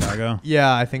I-90 in Chicago?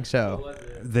 Yeah, I think so.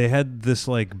 They had this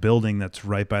like building that's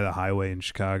right by the highway in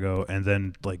Chicago, and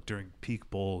then like during peak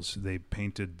Bulls, they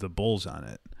painted the Bulls on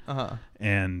it. Uh-huh.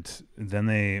 And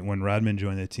then when Rodman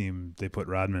joined the team, they put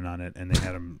Rodman on it, and they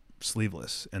had him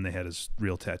sleeveless, and they had his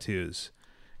real tattoos,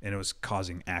 and it was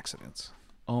causing accidents.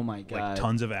 Oh my god! Like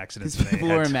tons of accidents. Because people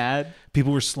were mad.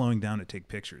 People were slowing down to take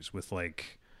pictures with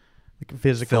like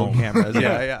Physical film. cameras.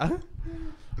 Yeah.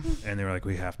 and they were like,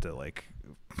 we have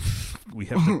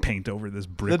to paint over this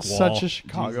brick That's wall. such a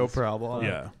Chicago problem.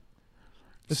 Yeah.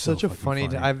 It's So such a fucking funny.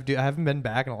 funny. I haven't been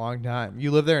back in a long time.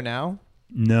 You live there now?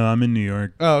 No, I'm in New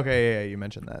York, Oh, okay. Yeah, you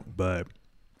mentioned that. but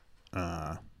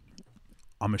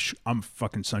I'm a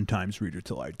fucking Sun Times reader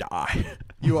till I die.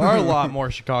 You are a lot more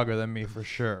Chicago than me for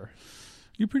sure.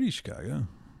 You're pretty Chicago.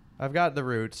 I've got the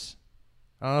roots.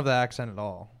 I don't have the accent at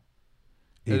all.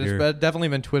 It's Either. definitely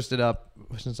been twisted up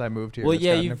since I moved here. Well, It's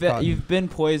yeah, gotten you've been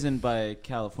poisoned by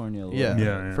California a little. Yeah,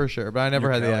 Yeah. for sure. But I never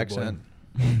You're had the Cali accent.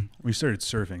 We started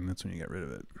surfing. That's when you got rid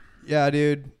of it. Yeah,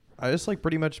 dude. I just like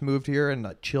pretty much moved here and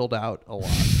chilled out a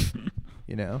lot.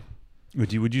 You know?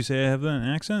 Would you say I have an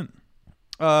accent?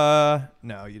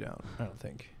 No, you don't. I don't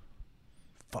think.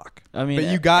 Fuck. I mean,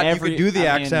 But you could do the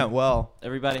accent well.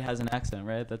 Everybody has an accent,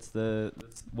 right? That's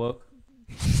woke.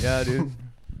 Yeah, dude.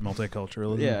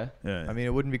 Multiculturalism. Yeah. Yeah. I mean,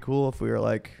 it wouldn't be cool if we were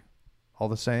like all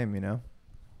the same, you know?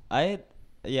 I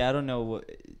don't know what.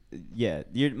 Yeah,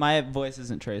 my voice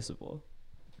isn't traceable.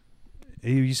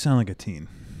 Hey, you sound like a teen.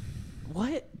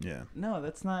 What? Yeah. No,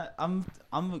 that's not. I'm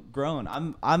grown.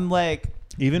 I'm like.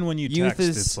 Even when you Youth text,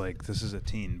 is- it's like, this is a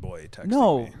teen boy texting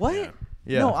No, me. what? Yeah.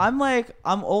 Yeah. No,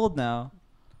 I'm old now.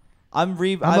 I'm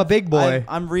a big boy.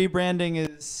 I'm rebranding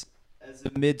as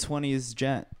a mid-20s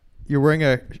gent. You're wearing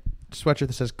a sweatshirt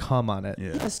that says "cum" on it.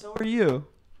 Yeah. Yeah, so are you.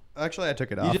 Actually, I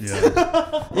took it You off. just-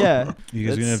 Yeah. Yeah. You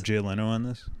guys gonna That's- have Jay Leno on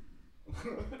this?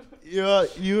 Yeah,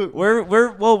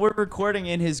 We're recording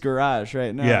in his garage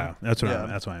right now. Yeah, that's Yeah.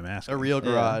 that's why I'm asking. a real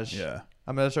Yeah. garage. Yeah.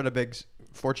 I'm gonna start a big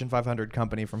Fortune 500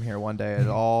 company from here one day.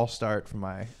 It'll all start from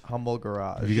my humble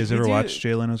garage. Have you guys We ever do- watched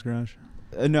Jay Leno's Garage?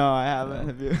 No, I haven't.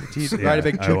 Have you? Do you ride a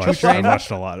big I choo-choo watched, train? I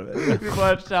watched a lot of it. You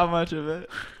watched how much of it?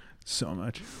 So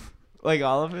much. Like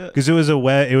all of it? Because it was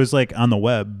it was like on the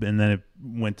web, and then it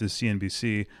went to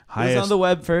CNBC. It was on the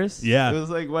web first? Yeah. It was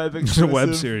like web It's a web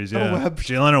exclusive. series, A yeah. web-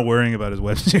 Jay Leno worrying about his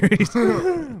web series.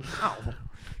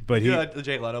 But he, You got the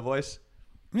Jay Leno voice?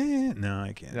 no,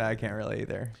 I can't. Yeah, I can't really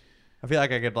either. I feel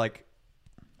like I could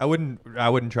I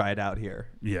wouldn't try it out here.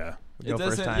 Yeah. Go It first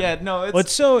doesn't. time. Yeah, no. It's Well,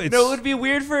 it's no. It would be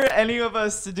weird for any of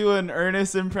us to do an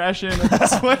earnest impression at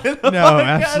this point in the No,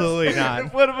 podcast. absolutely not.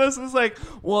 If one of us was like,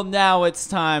 "Well, now it's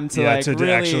time to Yeah, like to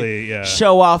really actually, yeah.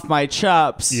 show off my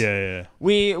chops." yeah.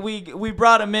 We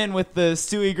brought him in with the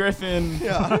Stewie Griffin,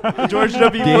 Yeah. George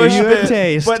W. Gave Bush you a bit,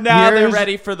 taste. but now they're Here's-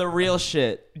 ready for the real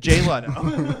shit. Jay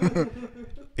Leno.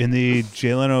 In the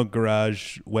Jay Leno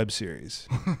Garage web series,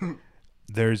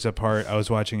 there's a part I was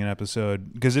watching an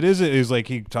episode because it is like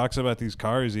he talks about these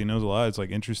cars. He knows a lot. It's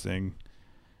like interesting,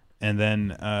 and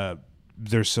then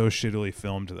they're so shittily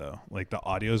filmed though. Like the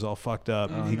audio's all fucked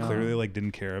up. Oh, He no. clearly like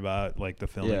didn't care about like the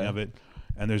filming Yeah. of it.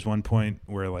 And there's one point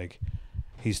where like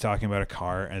he's talking about a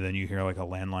car, and then you hear like a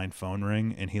landline phone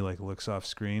ring, and he like looks off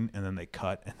screen, and then they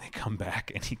cut and they come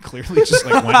back, and he clearly just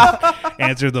like went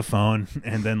answered the phone,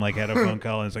 and then like had a phone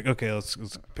call, and it's like, okay, let's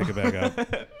pick it back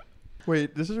up.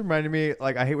 Wait, this is reminding me,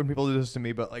 like, I hate when people do this to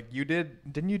me, but like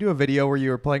didn't you do a video where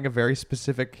you were playing a very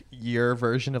specific year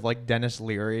version of like Dennis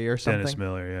Leary or something? Dennis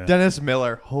Miller, yeah. Dennis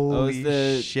Miller. Holy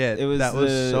the- shit. it was that was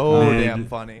the- so Mid- damn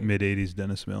funny. Mid 80s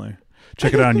Dennis Miller.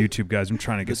 Check it out on YouTube, guys. I'm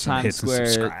trying to The get some Times hits and Square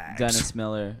subscribes. Dennis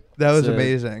Miller. That was It's a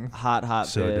amazing. Hot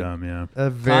So bit. dumb, yeah. A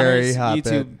very Connor's hot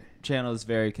YouTube bit. channel is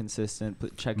very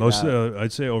consistent. Check Most, it out.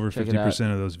 I'd say over Check it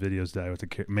 50% of those videos die with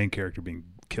the main character being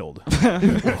killed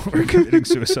or committing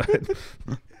suicide.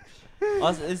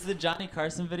 Also, is the Johnny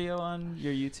Carson video on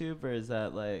your YouTube, or is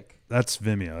that like? That's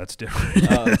Vimeo. That's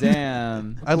different. Oh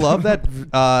damn! I love that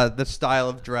the style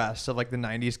of dress of like the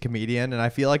 90s comedian, and I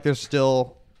feel like there's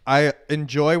still I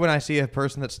enjoy when I see a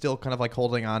person that's still kind of like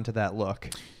holding on to that look.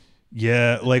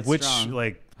 Yeah, like That's which, strong.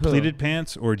 like pleated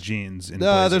pants or jeans? In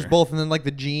There's blazer? both, and then like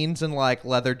the jeans and like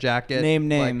leather jacket. Name like-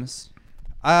 names.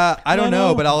 I don't know,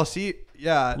 Leno. but I'll see.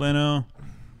 Yeah, Leno.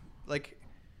 like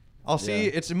I'll see.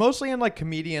 Yeah. It's mostly in like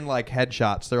comedian like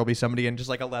headshots. There will be somebody in just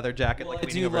like a leather jacket, Well, like I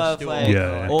leaning do over a love stool. like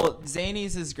Yeah. old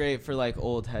Zanies is great for like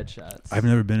old headshots. I've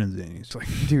never been in Zanies. Like,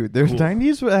 Dude, there's Cool.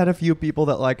 90s had a few people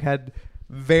that like had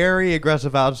very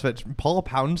aggressive outfits. Paula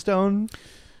Poundstone.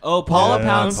 Oh, Paula Yeah,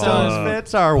 Poundstone's Paula.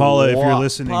 Fits are Paula, if you're wa-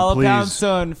 listening, Paula please.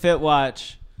 Poundstone Fit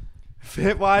Watch.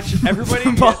 Fit Watch.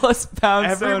 Everybody, Paula Poundstone.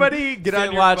 everybody, get on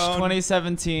Fit your Watch phone.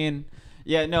 2017.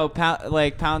 Yeah, no,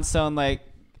 Poundstone like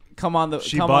come on the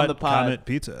She come bought on the pod. Comet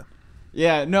Pizza.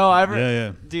 Yeah, no,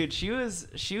 Yeah. dude, she was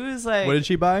like What did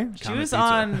she buy? she Comet was Pizza.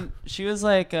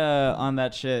 on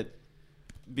that shit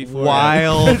before.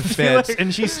 Wild fits,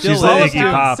 and she still She's is. like Paula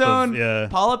Iggy Pop of- Poundstone, yeah.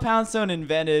 Paula Poundstone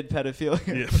invented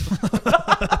pedophilia.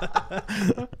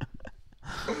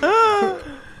 Yeah.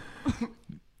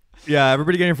 Yeah,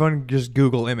 everybody get your phone and just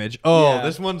Google image. Oh, Yeah.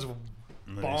 this one's Let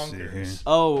me see here. bonkers.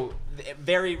 Oh,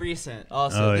 very recent.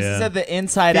 Also, Oh, this yeah. is at the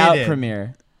Inside Out Fitted.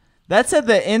 premiere. That's at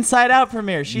the Inside Out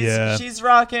premiere. Yeah. She's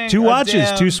rocking Two a watches,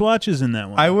 damn- two swatches in that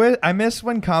one. I miss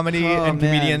when comedy Oh, and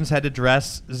man. comedians had to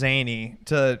dress zany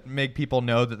to make people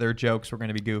know that their jokes were going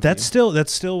to be goofy. That's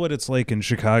still what it's like in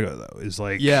Chicago though. Is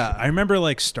like Yeah. I remember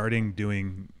like starting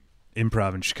doing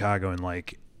improv in Chicago and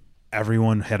like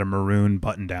everyone had a maroon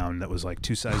button down that was like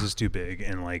 2 sizes too big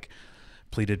and like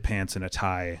pleated pants and a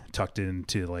tie tucked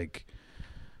into like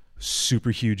super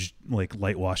huge like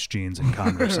light wash jeans and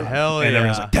Converse. on. Hell And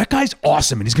everyone's yeah. like, that guy's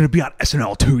awesome and he's gonna be on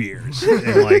SNL 2 years.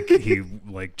 And like he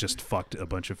like just fucked a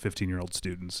bunch of 15-year-old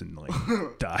students and like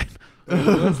died.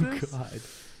 God.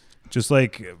 Just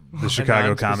like the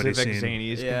Chicago comedy Non-specific scene.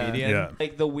 zanies Yeah. comedian. Yeah.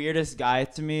 Like the weirdest guy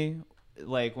to me,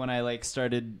 like when I like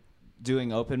started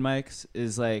doing open mics,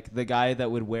 is like the guy that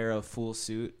would wear a full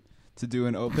suit to do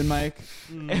an open mic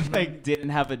and like didn't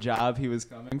have a job he was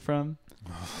coming from.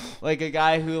 Like a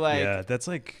guy who like Yeah, that's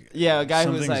like a guy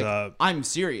who was something's like up. I'm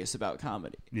serious about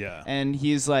comedy. Yeah. And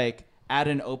he's like at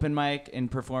an open mic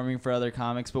and performing for other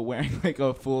comics but wearing like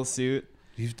a full suit.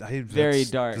 Very Very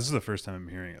dark. This is the first time I'm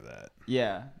hearing of that.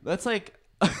 Yeah. That's like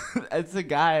it's a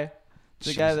guy. It's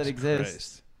a guy that Jesus exists.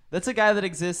 Christ. That's a guy that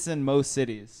exists in most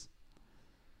cities.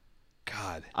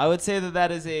 God. I would say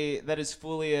that is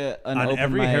fully an On open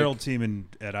every mic. Herald team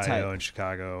at type. IO in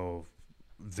Chicago,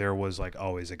 there was like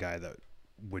always a guy that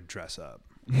would dress up.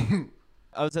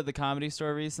 I was at the Comedy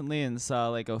Store recently and saw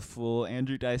like a full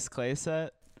Andrew Dice Clay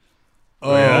set.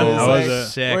 Oh, yeah? It was How like- was it?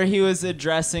 sick. Where he was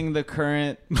addressing the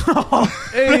current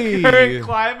Hey. current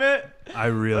climate. I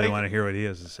really Like- want to hear what he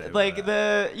has to say. about Like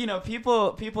that.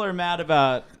 people are mad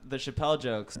about the Chappelle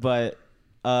jokes, but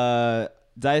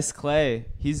Dice Clay,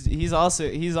 he's also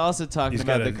talking He's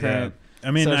about got the a- current. yeah.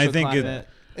 I mean, I social think climate.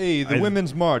 Hey, the I-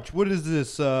 Women's March. What is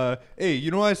this? Hey,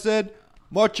 you know what I said?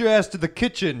 March your ass to the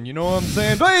kitchen. You know what I'm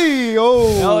saying? Hey,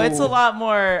 oh. No, it's a lot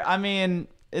more. I mean,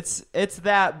 it's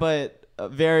that, but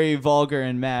very vulgar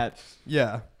and mad.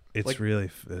 Yeah. it's like-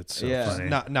 it's so Yeah. funny.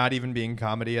 Not even being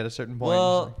comedy at a certain point.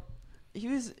 Well, he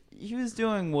was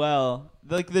doing well.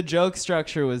 Like the joke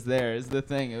structure was there. Is the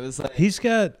thing. It was like He's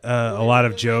got a lot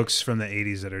of jokes from the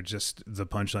 80s that are just the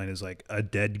punchline is like a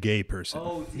dead gay person.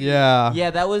 oh dude. yeah. Yeah,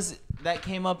 that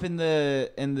came up in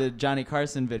the Johnny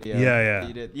Carson video. Yeah, yeah.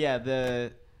 He did. Yeah,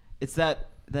 it's that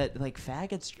like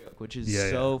faggots joke, which is Yeah,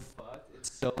 so fucked.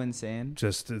 It's so insane.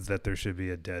 Just that there should be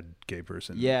a dead gay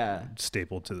person. Yeah.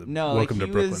 Stapled to the No, Welcome like to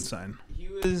he Brooklyn was- sign.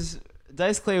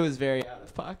 Dice Clay was very out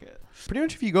of pocket. Pretty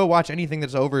much if you go watch anything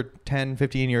that's over 10,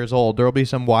 15 years old, there'll be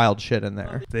some wild shit in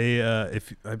there. They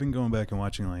if I've been going back and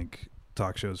watching like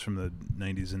talk shows from the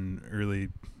 90s and early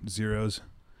zeros,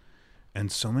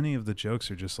 and so many of the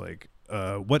jokes are just like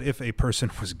what if a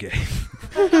person was gay?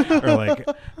 Or like,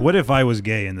 what if I was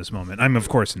gay in this moment? I'm of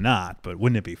course not, but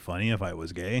wouldn't it be funny if I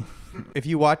was gay? If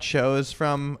you watch shows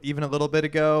from even a little bit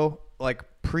ago, like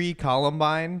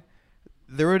pre-Columbine,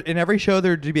 there would in every show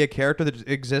there would be a character that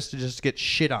exists to just get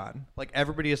shit on. Like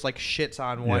everybody just like shits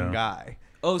on one Yeah. guy.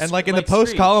 Oh, And like in the Screech.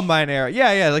 post-Columbine era,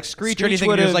 yeah, like Screech or anything,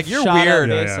 would you're just have like you're shot at weird.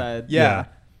 Yeah, yeah. Bayside. Yeah.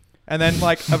 And then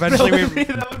like eventually we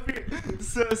That would be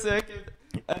so sick. If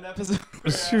an episode.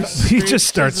 He just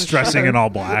starts dressing in all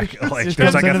black. Like Just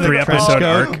there's comes like a into the 3-episode trench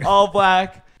arc. coat. all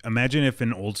black. Imagine if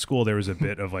in old school there was a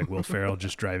bit of like Will Ferrell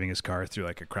just driving his car through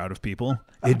like a crowd of people.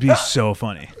 It'd be so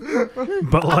funny.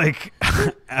 But like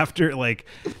after like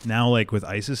now like with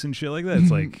ISIS and shit like that,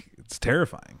 it's like it's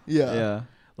terrifying. Yeah.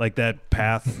 Like that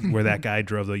path where that guy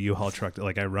drove the U-Haul truck.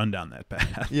 Like I run down that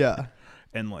path. Yeah.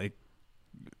 And like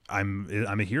I'm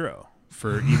a hero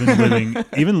for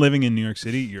even living in New York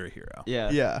City. You're a hero. Yeah.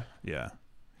 Yeah. Yeah.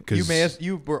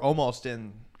 You were almost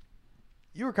in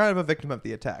You were kind of a victim of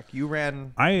the attack. You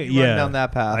ran yeah down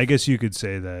that path. I guess you could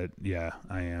say that. Yeah,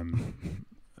 I am.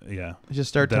 Yeah. Just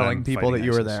start that telling I'm people that fighting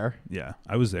you were ISIS. there. Yeah,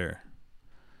 I was there.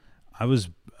 I was.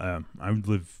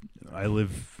 I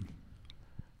live.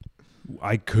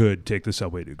 I could take the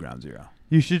subway to Ground Zero.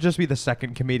 You should just be the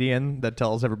second comedian that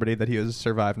tells everybody that he has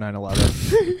survived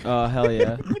 9/11. Oh hell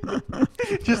yeah!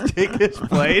 Just take his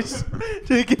place.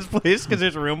 Take his place because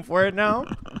there's room for it now.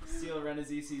 Steal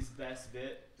Renazisi's best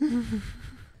bit.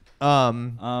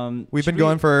 We've been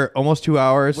going for almost 2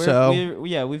 hours,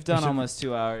 we've done almost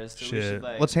 2 hours. So we Shit. should,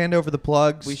 let's hand over the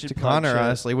plugs We should to plug Connor. shit.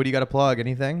 Honestly, what do you got to plug?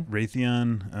 Anything?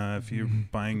 Raytheon. If you're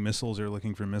buying missiles or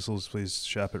looking for missiles, please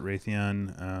shop at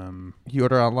Raytheon. You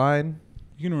order online.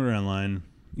 You can order online.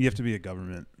 You have to be a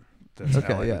government that's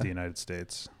allied with the United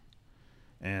States,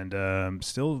 and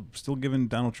still giving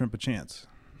Donald Trump a chance.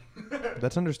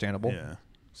 That's understandable. Yeah,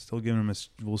 still giving him a.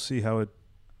 We'll see how it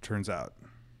turns out.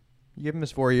 You give him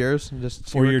his 4 years and just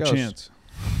see where it 4-year goes. chance,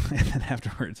 and then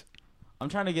afterwards. I'm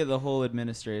trying to get the whole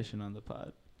administration on the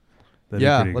pod. That'd be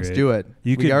Yeah, pretty let's great. do it.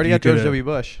 You We could- already you got George could, W.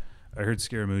 Bush. I heard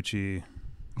Scaramucci.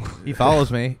 He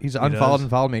follows me. He's unfollowed does? and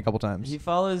followed me a couple times. He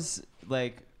follows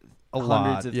like A hundreds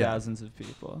lot, of yeah. thousands of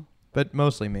people. But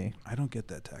mostly me. I don't get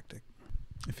that tactic.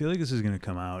 I feel like this is going to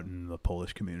come out, and the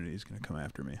Polish community is going to come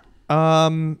after me.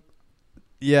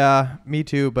 Yeah, me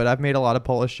too. But I've made a lot of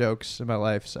Polish jokes in my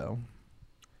life, so.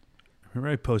 Remember,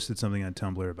 I posted something on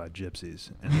Tumblr about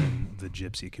gypsies, and then the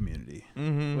gypsy community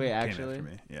Mm-hmm. Wait, came actually, after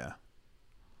me. Yeah.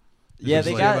 yeah, Just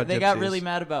they like got about they got gypsies. really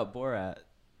mad about Borat.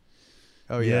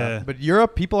 Oh yeah. Yeah. But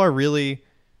Europe, people are really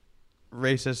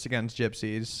racist against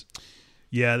gypsies.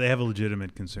 Yeah, they have a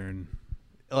legitimate concern.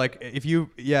 Like if you,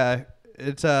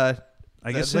 it's I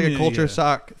it's guess like in a the- culture yeah.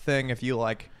 shock thing. If you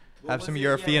like What have was some it? Yeah,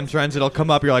 European what's trends, the it'll come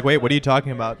up. You're like, wait, what are you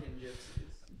talking about? American gypsies?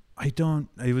 I don't.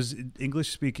 It was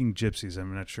English-speaking gypsies.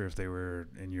 I'm not sure if they were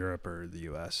in Europe or the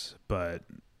U.S., but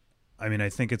I mean, I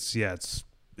think it's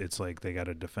like they got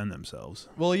to defend themselves.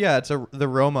 Well, yeah, it's the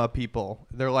Roma people.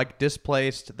 They're like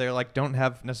displaced. They're like don't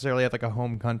necessarily have like a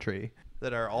home country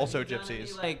that are also Have you done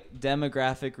gypsies. any, like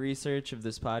demographic research of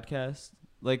this podcast?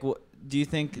 Like, what do you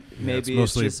think? it's Maybe it's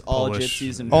mostly just all Polish.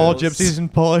 gypsies and All Poles? gypsies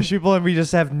and Polish people, and we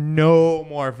just have no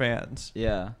more fans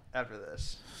Yeah. after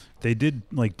this. They did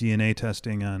like DNA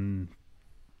testing on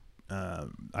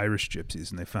Irish gypsies,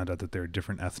 and they found out that they're a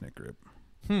different ethnic group.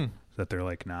 That they're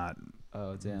like not.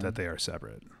 Oh damn. That they are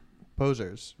separate.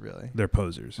 Posers, really. They're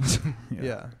posers.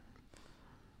 Yeah.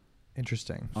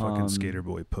 Interesting. Fucking skater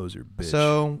boy poser bitch.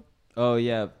 So Oh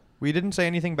yeah. we didn't say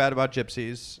anything bad about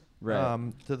gypsies.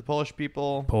 Right. To the Polish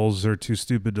people. Poles are too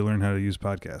stupid to learn how to use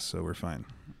podcasts, so we're fine.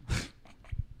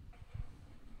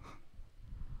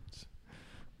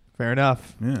 Fair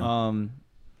enough. Yeah.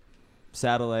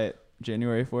 Satellite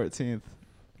January 14th.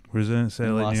 Where's that?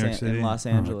 Satellite, New York City? In Los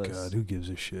Angeles. Oh, God. Who gives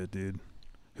a shit, dude?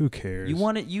 Who cares? You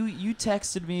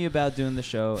texted me about doing the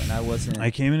show and I wasn't. I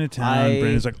came into town.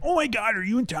 Brandon's like, "Oh my God, are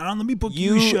you in town? Let me book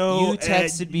you a show." You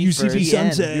texted at me UCB first.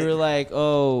 Sunset. You were like,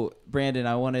 "Oh, Brandon,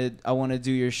 I want to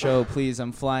do your show, please.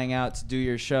 I'm flying out to do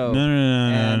your show." No.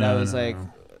 And I was no, like,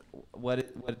 no.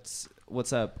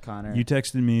 "What's up, Connor?" You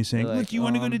texted me saying, You're like, "Look, you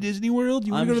want to go to Disney World?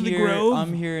 You want to go to the here- Grove?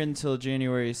 I'm here until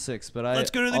January 6th, but Let's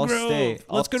go to the I'll Grove. Stay.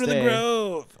 Let's go to the stay."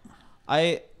 Grove."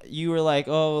 You were like,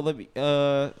 "Oh, let me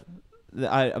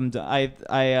I'm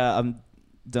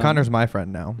done." Connor's my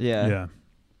friend now. Yeah. Yeah.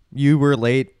 You were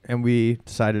late, and we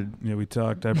decided. Yeah, we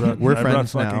talked. I brought We're I brought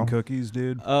friends fucking now. cookies,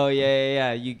 dude. Oh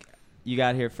yeah. You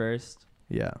got here first.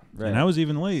 Yeah. Right. And I was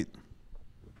even late.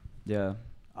 Yeah.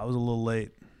 I was a little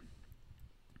late.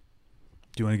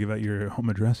 Do you want to give out your home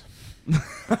address?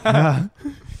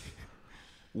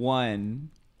 One.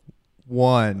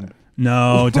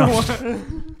 No,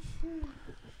 don't.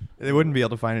 They wouldn't be able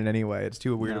to find it anyway. It's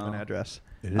too weird of an No. address.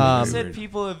 It is Um, You very said weird.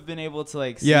 people have been able to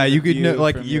like. See Yeah, the you could view know,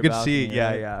 like from you your could see. balcony, Yeah,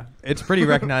 right? yeah. It's pretty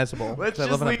recognizable. Let's 'cause I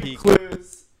just live on a leave peak.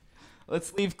 clues.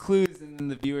 Let's leave clues, and then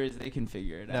the viewers they can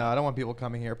figure it No, out. I don't want people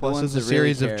coming here. Plus, ones there's a that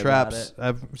really series of care about traps,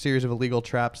 it. a series of illegal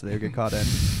traps that they would get caught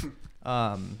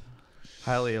in.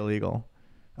 Highly illegal.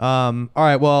 All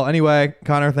right. Well, anyway,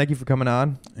 Connor, thank you for coming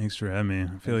on. Thanks for having me. I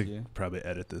feel Thank like you. probably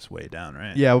edit this way down,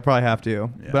 right? Yeah, we'll probably have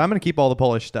to. Yeah. But I'm gonna keep all the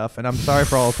Polish stuff, and I'm sorry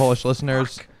for all the Polish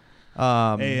listeners.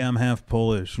 Hey, I'm half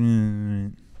Polish.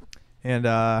 And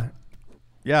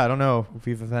yeah, I don't know if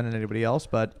we've offended anybody else,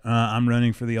 but I'm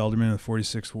running for the alderman of the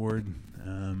 46th ward.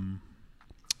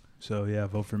 So yeah,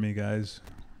 vote for me, guys.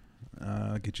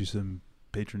 I'll get you some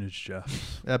patronage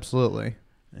jobs. absolutely.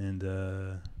 And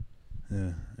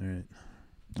yeah, all right.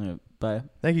 All right, bye.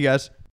 Thank you, guys.